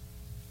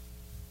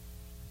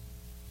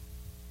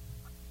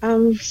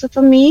 So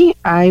for me,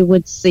 I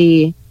would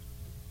say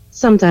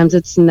sometimes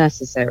it's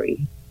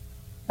necessary.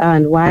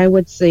 And why I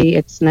would say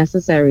it's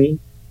necessary,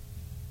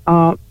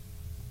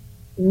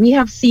 we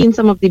have seen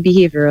some of the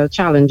behavioral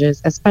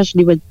challenges,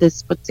 especially with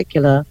this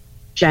particular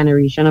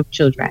generation of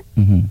children.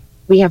 Mm-hmm.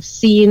 We have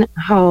seen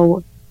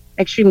how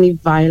extremely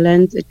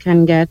violent it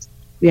can get.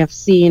 We have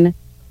seen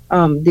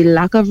the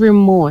lack of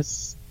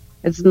remorse.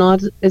 It's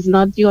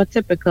not your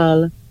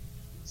typical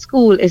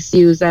school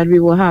issues that we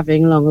were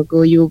having long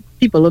ago.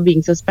 People are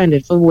being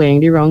suspended for wearing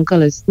the wrong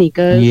color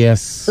sneakers.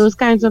 Yes. Those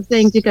kinds of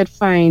things you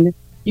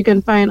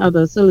can find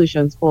other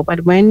solutions for.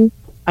 But when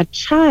a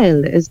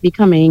child is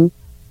becoming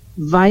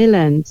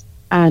violent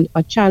and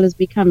a child is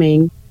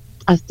becoming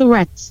a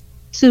threat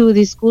to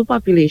the school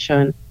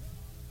population,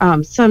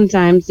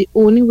 sometimes the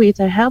only way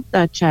to help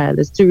that child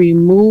is to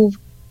remove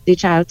the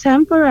child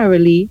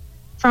temporarily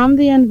from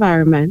the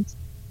environment,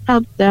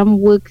 help them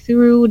work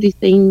through the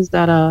things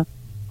that are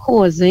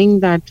causing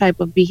that type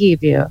of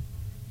behavior,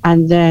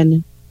 and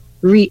then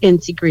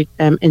reintegrate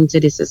them into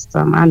the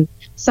system. And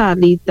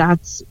sadly,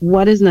 that's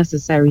what is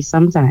necessary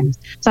sometimes.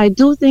 So I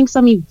do think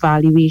some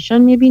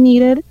evaluation may be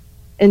needed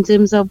in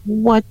terms of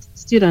what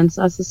students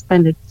are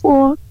suspended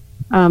for.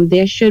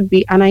 There should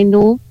be, and I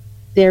know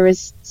there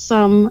is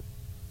some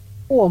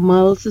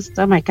formal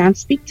system. I can't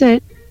speak to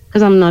it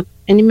because I'm not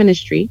in the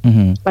ministry,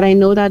 but I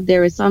know that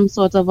there is some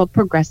sort of a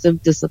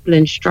progressive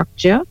discipline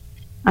structure.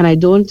 And I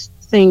don't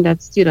think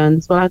that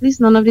students, well, at least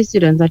none of the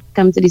students that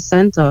come to the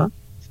center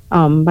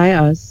by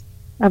us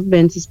have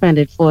been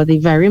suspended for the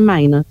very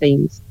minor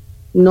things.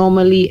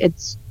 Normally,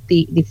 it's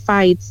the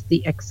fights,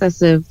 the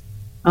excessive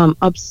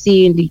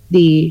obscene,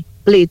 the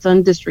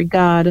blatant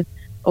disregard,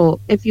 or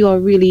if you are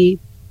really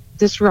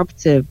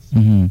disruptive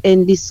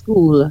in the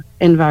school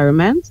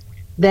environment,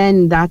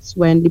 then that's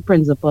when the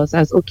principal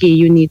says, okay,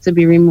 you need to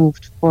be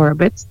removed for a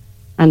bit,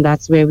 and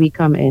that's where we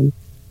come in.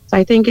 So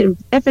I think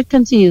if it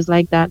continues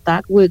like that,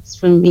 that works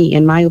for me,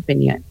 in my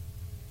opinion.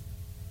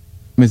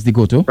 Ms.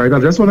 Dikoto? Right, I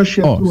just want to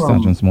share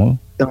Sergeant Small.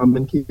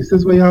 In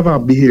cases where you have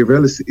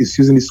behavioral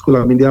issues in the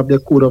school, they have their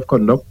code of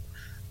conduct,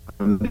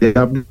 and they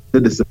have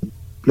the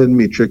discipline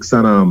matrix,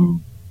 and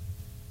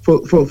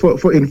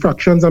for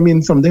infractions,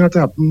 something had to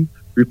happen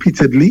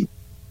repeatedly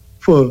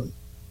for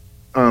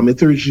it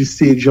to reach the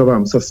stage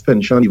of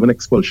suspension, even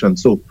expulsion.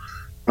 So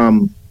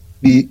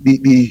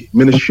the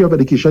Ministry of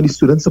Education, the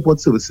Student Support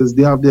Services,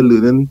 they have their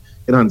learning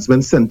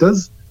enhancement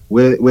centers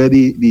where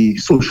the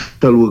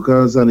social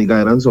workers and the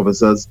guidance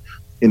officers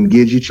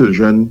engage the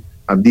children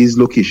at these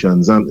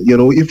locations. And,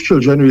 if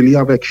children really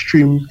have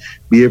extreme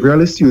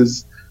behavioral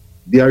issues,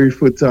 they are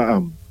referred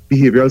to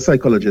behavioral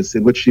psychologists,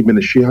 in which the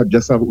ministry have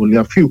only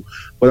a few.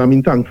 But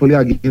thankfully,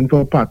 again,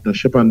 for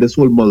partnership and this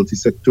whole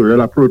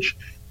multi-sectorial approach,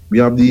 we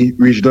have the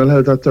Regional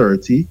Health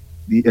Authority,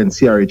 the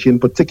NCRH in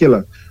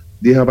particular.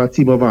 They have a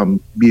team of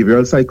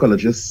behavioral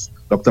psychologists,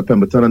 Dr.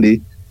 Pemberton, and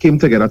they came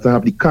together to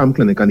have the CALM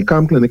Clinic. And the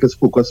CALM Clinic is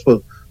focused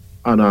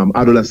on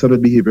adolescent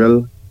with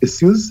behavioral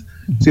issues.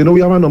 So, we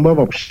have a number of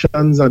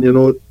options, and,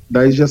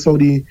 that is just how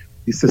the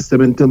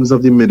system in terms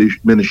of the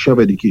Ministry of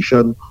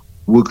Education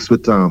works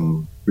with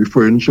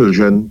referring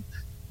children,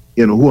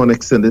 who are on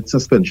extended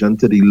suspension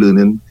to the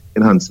learning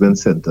enhancement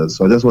centers.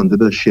 So I just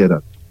wanted to share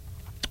that.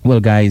 Well,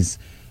 guys,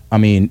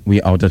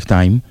 we're out of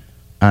time,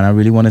 and I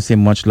really want to say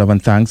much love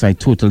and thanks. I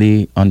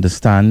totally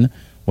understand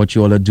what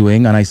you all are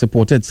doing, and I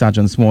supported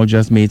Sergeant Small,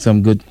 just made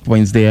some good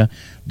points there.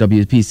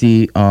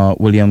 WPC,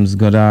 Williams,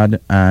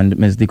 Goddard, and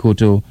Ms.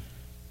 Dikoto.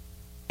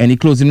 Any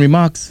closing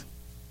remarks?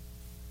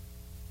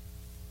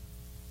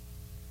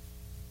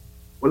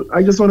 Well,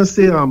 I just want to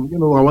say, I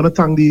want to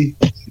thank the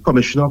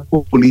Commissioner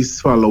of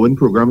Police for allowing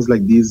programs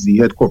like these, the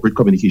Head Corporate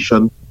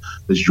Communication,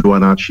 Ms.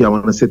 Joanna Archie. I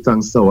want to say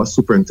thanks to our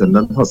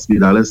Superintendent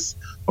Hospitales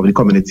of the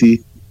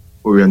Community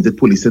Oriented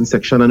Policing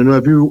Section, and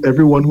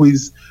everyone who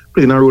is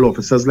playing a role,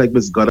 officers like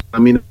Ms. Goddard.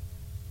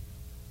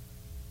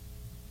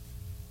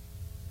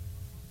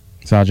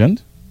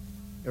 Sergeant?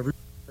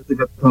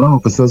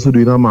 Officers who are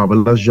doing a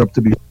marvelous job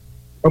to be.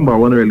 I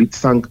want to really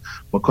thank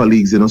my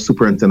colleagues,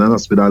 Superintendent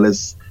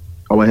Hospitales,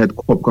 our Head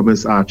Corp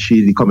Commissioner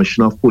Archie, the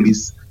Commissioner of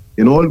Police.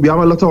 We have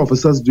a lot of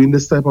officers doing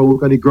this type of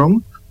work on the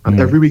ground, and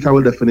every week I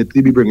will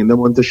definitely be bringing them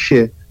on to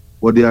share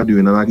what they are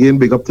doing. And again,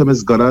 big up to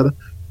Ms. Goddard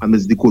and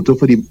Ms. Dikoto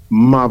for the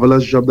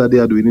marvelous job that they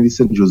are doing in the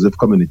St. Joseph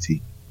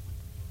community.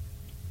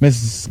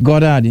 Ms.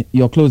 Goddard,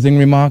 your closing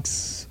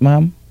remarks,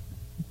 ma'am?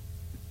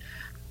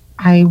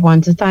 I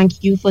want to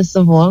thank you, first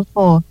of all,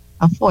 for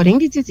affording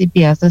the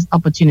TTPS this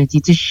opportunity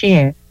to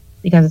share,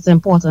 because it's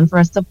important for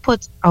us to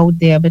put out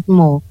there a bit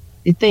more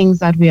the things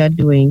that we are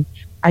doing.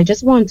 I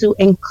just want to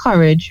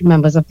encourage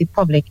members of the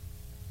public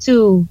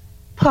to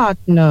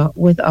partner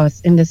with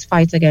us in this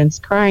fight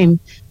against crime,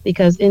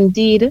 because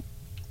indeed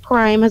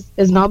crime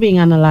is now being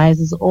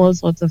analyzed as all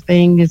sorts of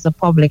things. It's a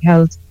public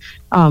health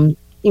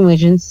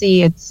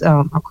emergency, it's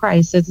a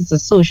crisis, it's a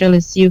social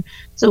issue.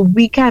 So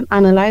we can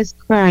analyze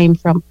crime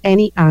from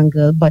any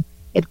angle, but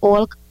it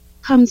all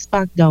comes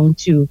back down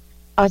to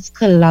us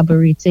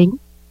collaborating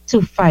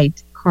to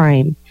fight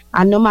crime.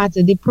 And no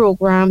matter the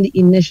program, the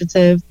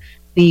initiative,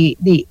 the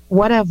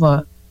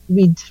whatever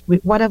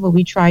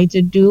we try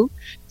to do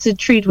to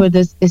treat with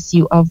this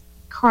issue of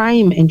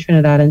crime in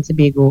Trinidad and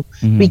Tobago,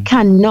 we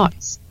cannot,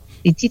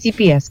 the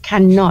TTPS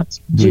cannot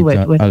do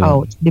it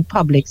without the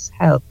public's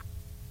help.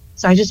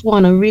 So I just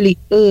want to really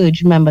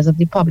urge members of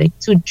the public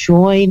to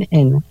join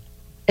in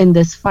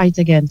this fight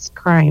against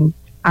crime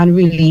and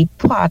really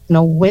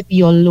partner with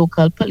your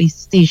local police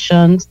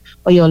stations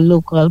or your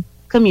local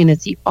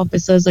community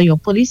officers or your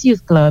police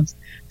youth clubs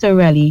to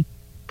really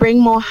bring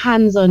more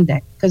hands on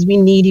deck, because we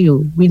need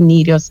you. We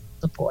need your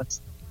support.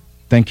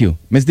 Thank you.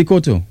 Ms.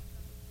 Dikoto,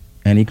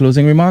 any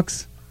closing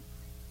remarks?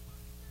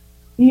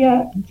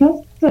 Yeah,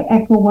 just to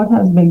echo what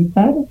has been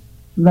said,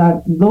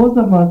 that those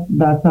of us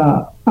that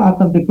are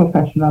part of the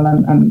professional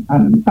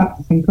and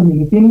practicing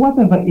community in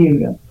whatever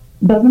area,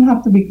 doesn't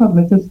have to be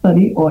cognitive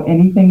study or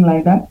anything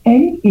like that,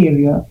 any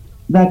area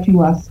that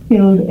you are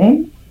skilled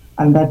in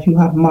and that you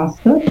have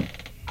mastered,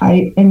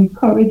 I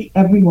encourage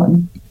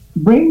everyone,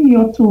 bring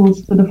your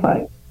tools to the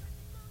fight.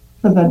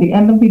 Because at the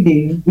end of the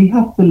day, we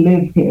have to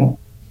live here.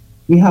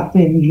 We have to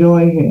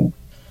enjoy here.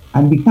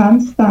 And we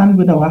can't stand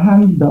with our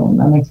hands down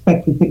and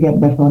expect it to get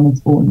better on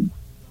its own.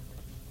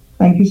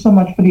 Thank you so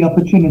much for the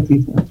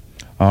opportunity, sir.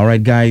 All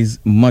right, guys.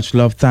 Much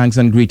love, thanks,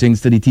 and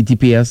greetings to the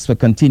TTPS for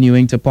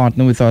continuing to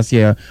partner with us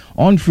here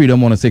on Freedom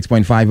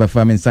 106.5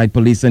 FM Inside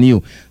Police and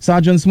You.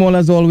 Sergeant Small,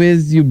 as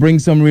always, you bring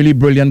some really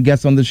brilliant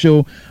guests on the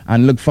show,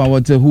 and look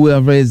forward to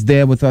whoever is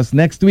there with us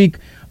next week.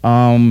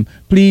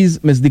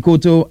 Please, Ms.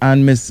 Dikoto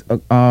and Ms.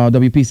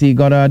 WPC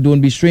Goddard,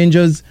 don't be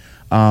strangers.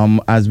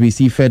 As we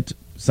see fit,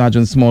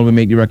 Sergeant Small will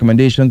make the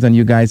recommendations, and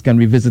you guys can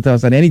revisit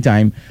us at any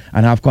time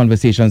and have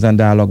conversations and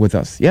dialogue with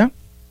us. Yeah?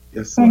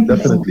 Yes,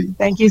 definitely.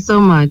 Thank you so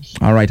much.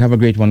 All right, have a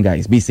great one,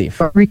 guys. Be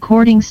safe.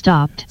 Recording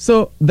stopped.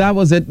 So that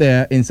was it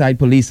there, Inside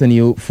Police and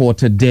You for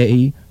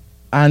today.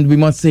 And we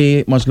must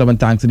say much love and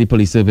thanks to the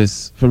police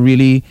service for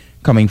really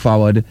coming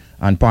forward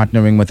and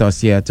partnering with us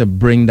here to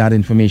bring that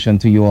information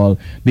to you all.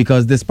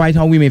 Because despite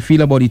how we may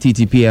feel about the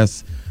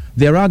TTPS,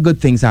 there are good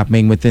things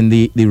happening within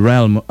the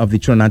realm of the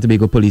Trinidad and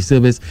Tobago Police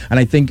Service, and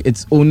I think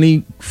it's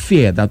only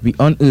fair that we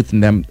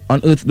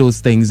unearth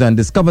those things and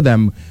discover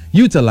them,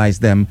 utilize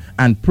them,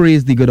 and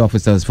praise the good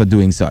officers for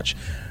doing such.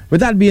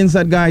 With that being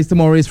said, guys,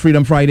 tomorrow is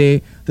Freedom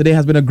Friday. Today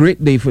has been a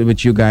great day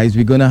with you guys.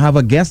 We're going to have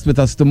a guest with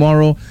us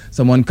tomorrow,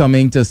 someone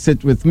coming to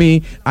sit with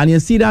me, and you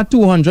see that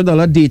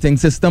 $200 dating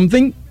system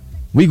thing?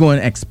 We're going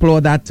to explore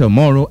that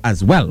tomorrow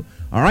as well.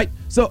 All right?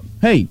 So,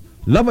 hey,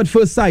 love at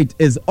first sight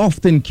is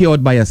often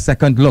cured by a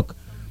second look.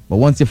 But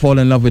once you fall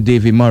in love with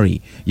Davy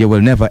Murray, you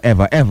will never,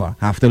 ever, ever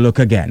have to look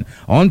again.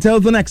 Until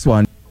the next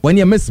one, when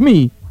you miss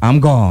me, I'm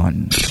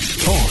gone.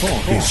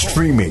 Talk is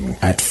streaming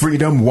at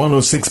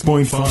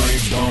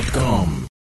freedom106.5.com.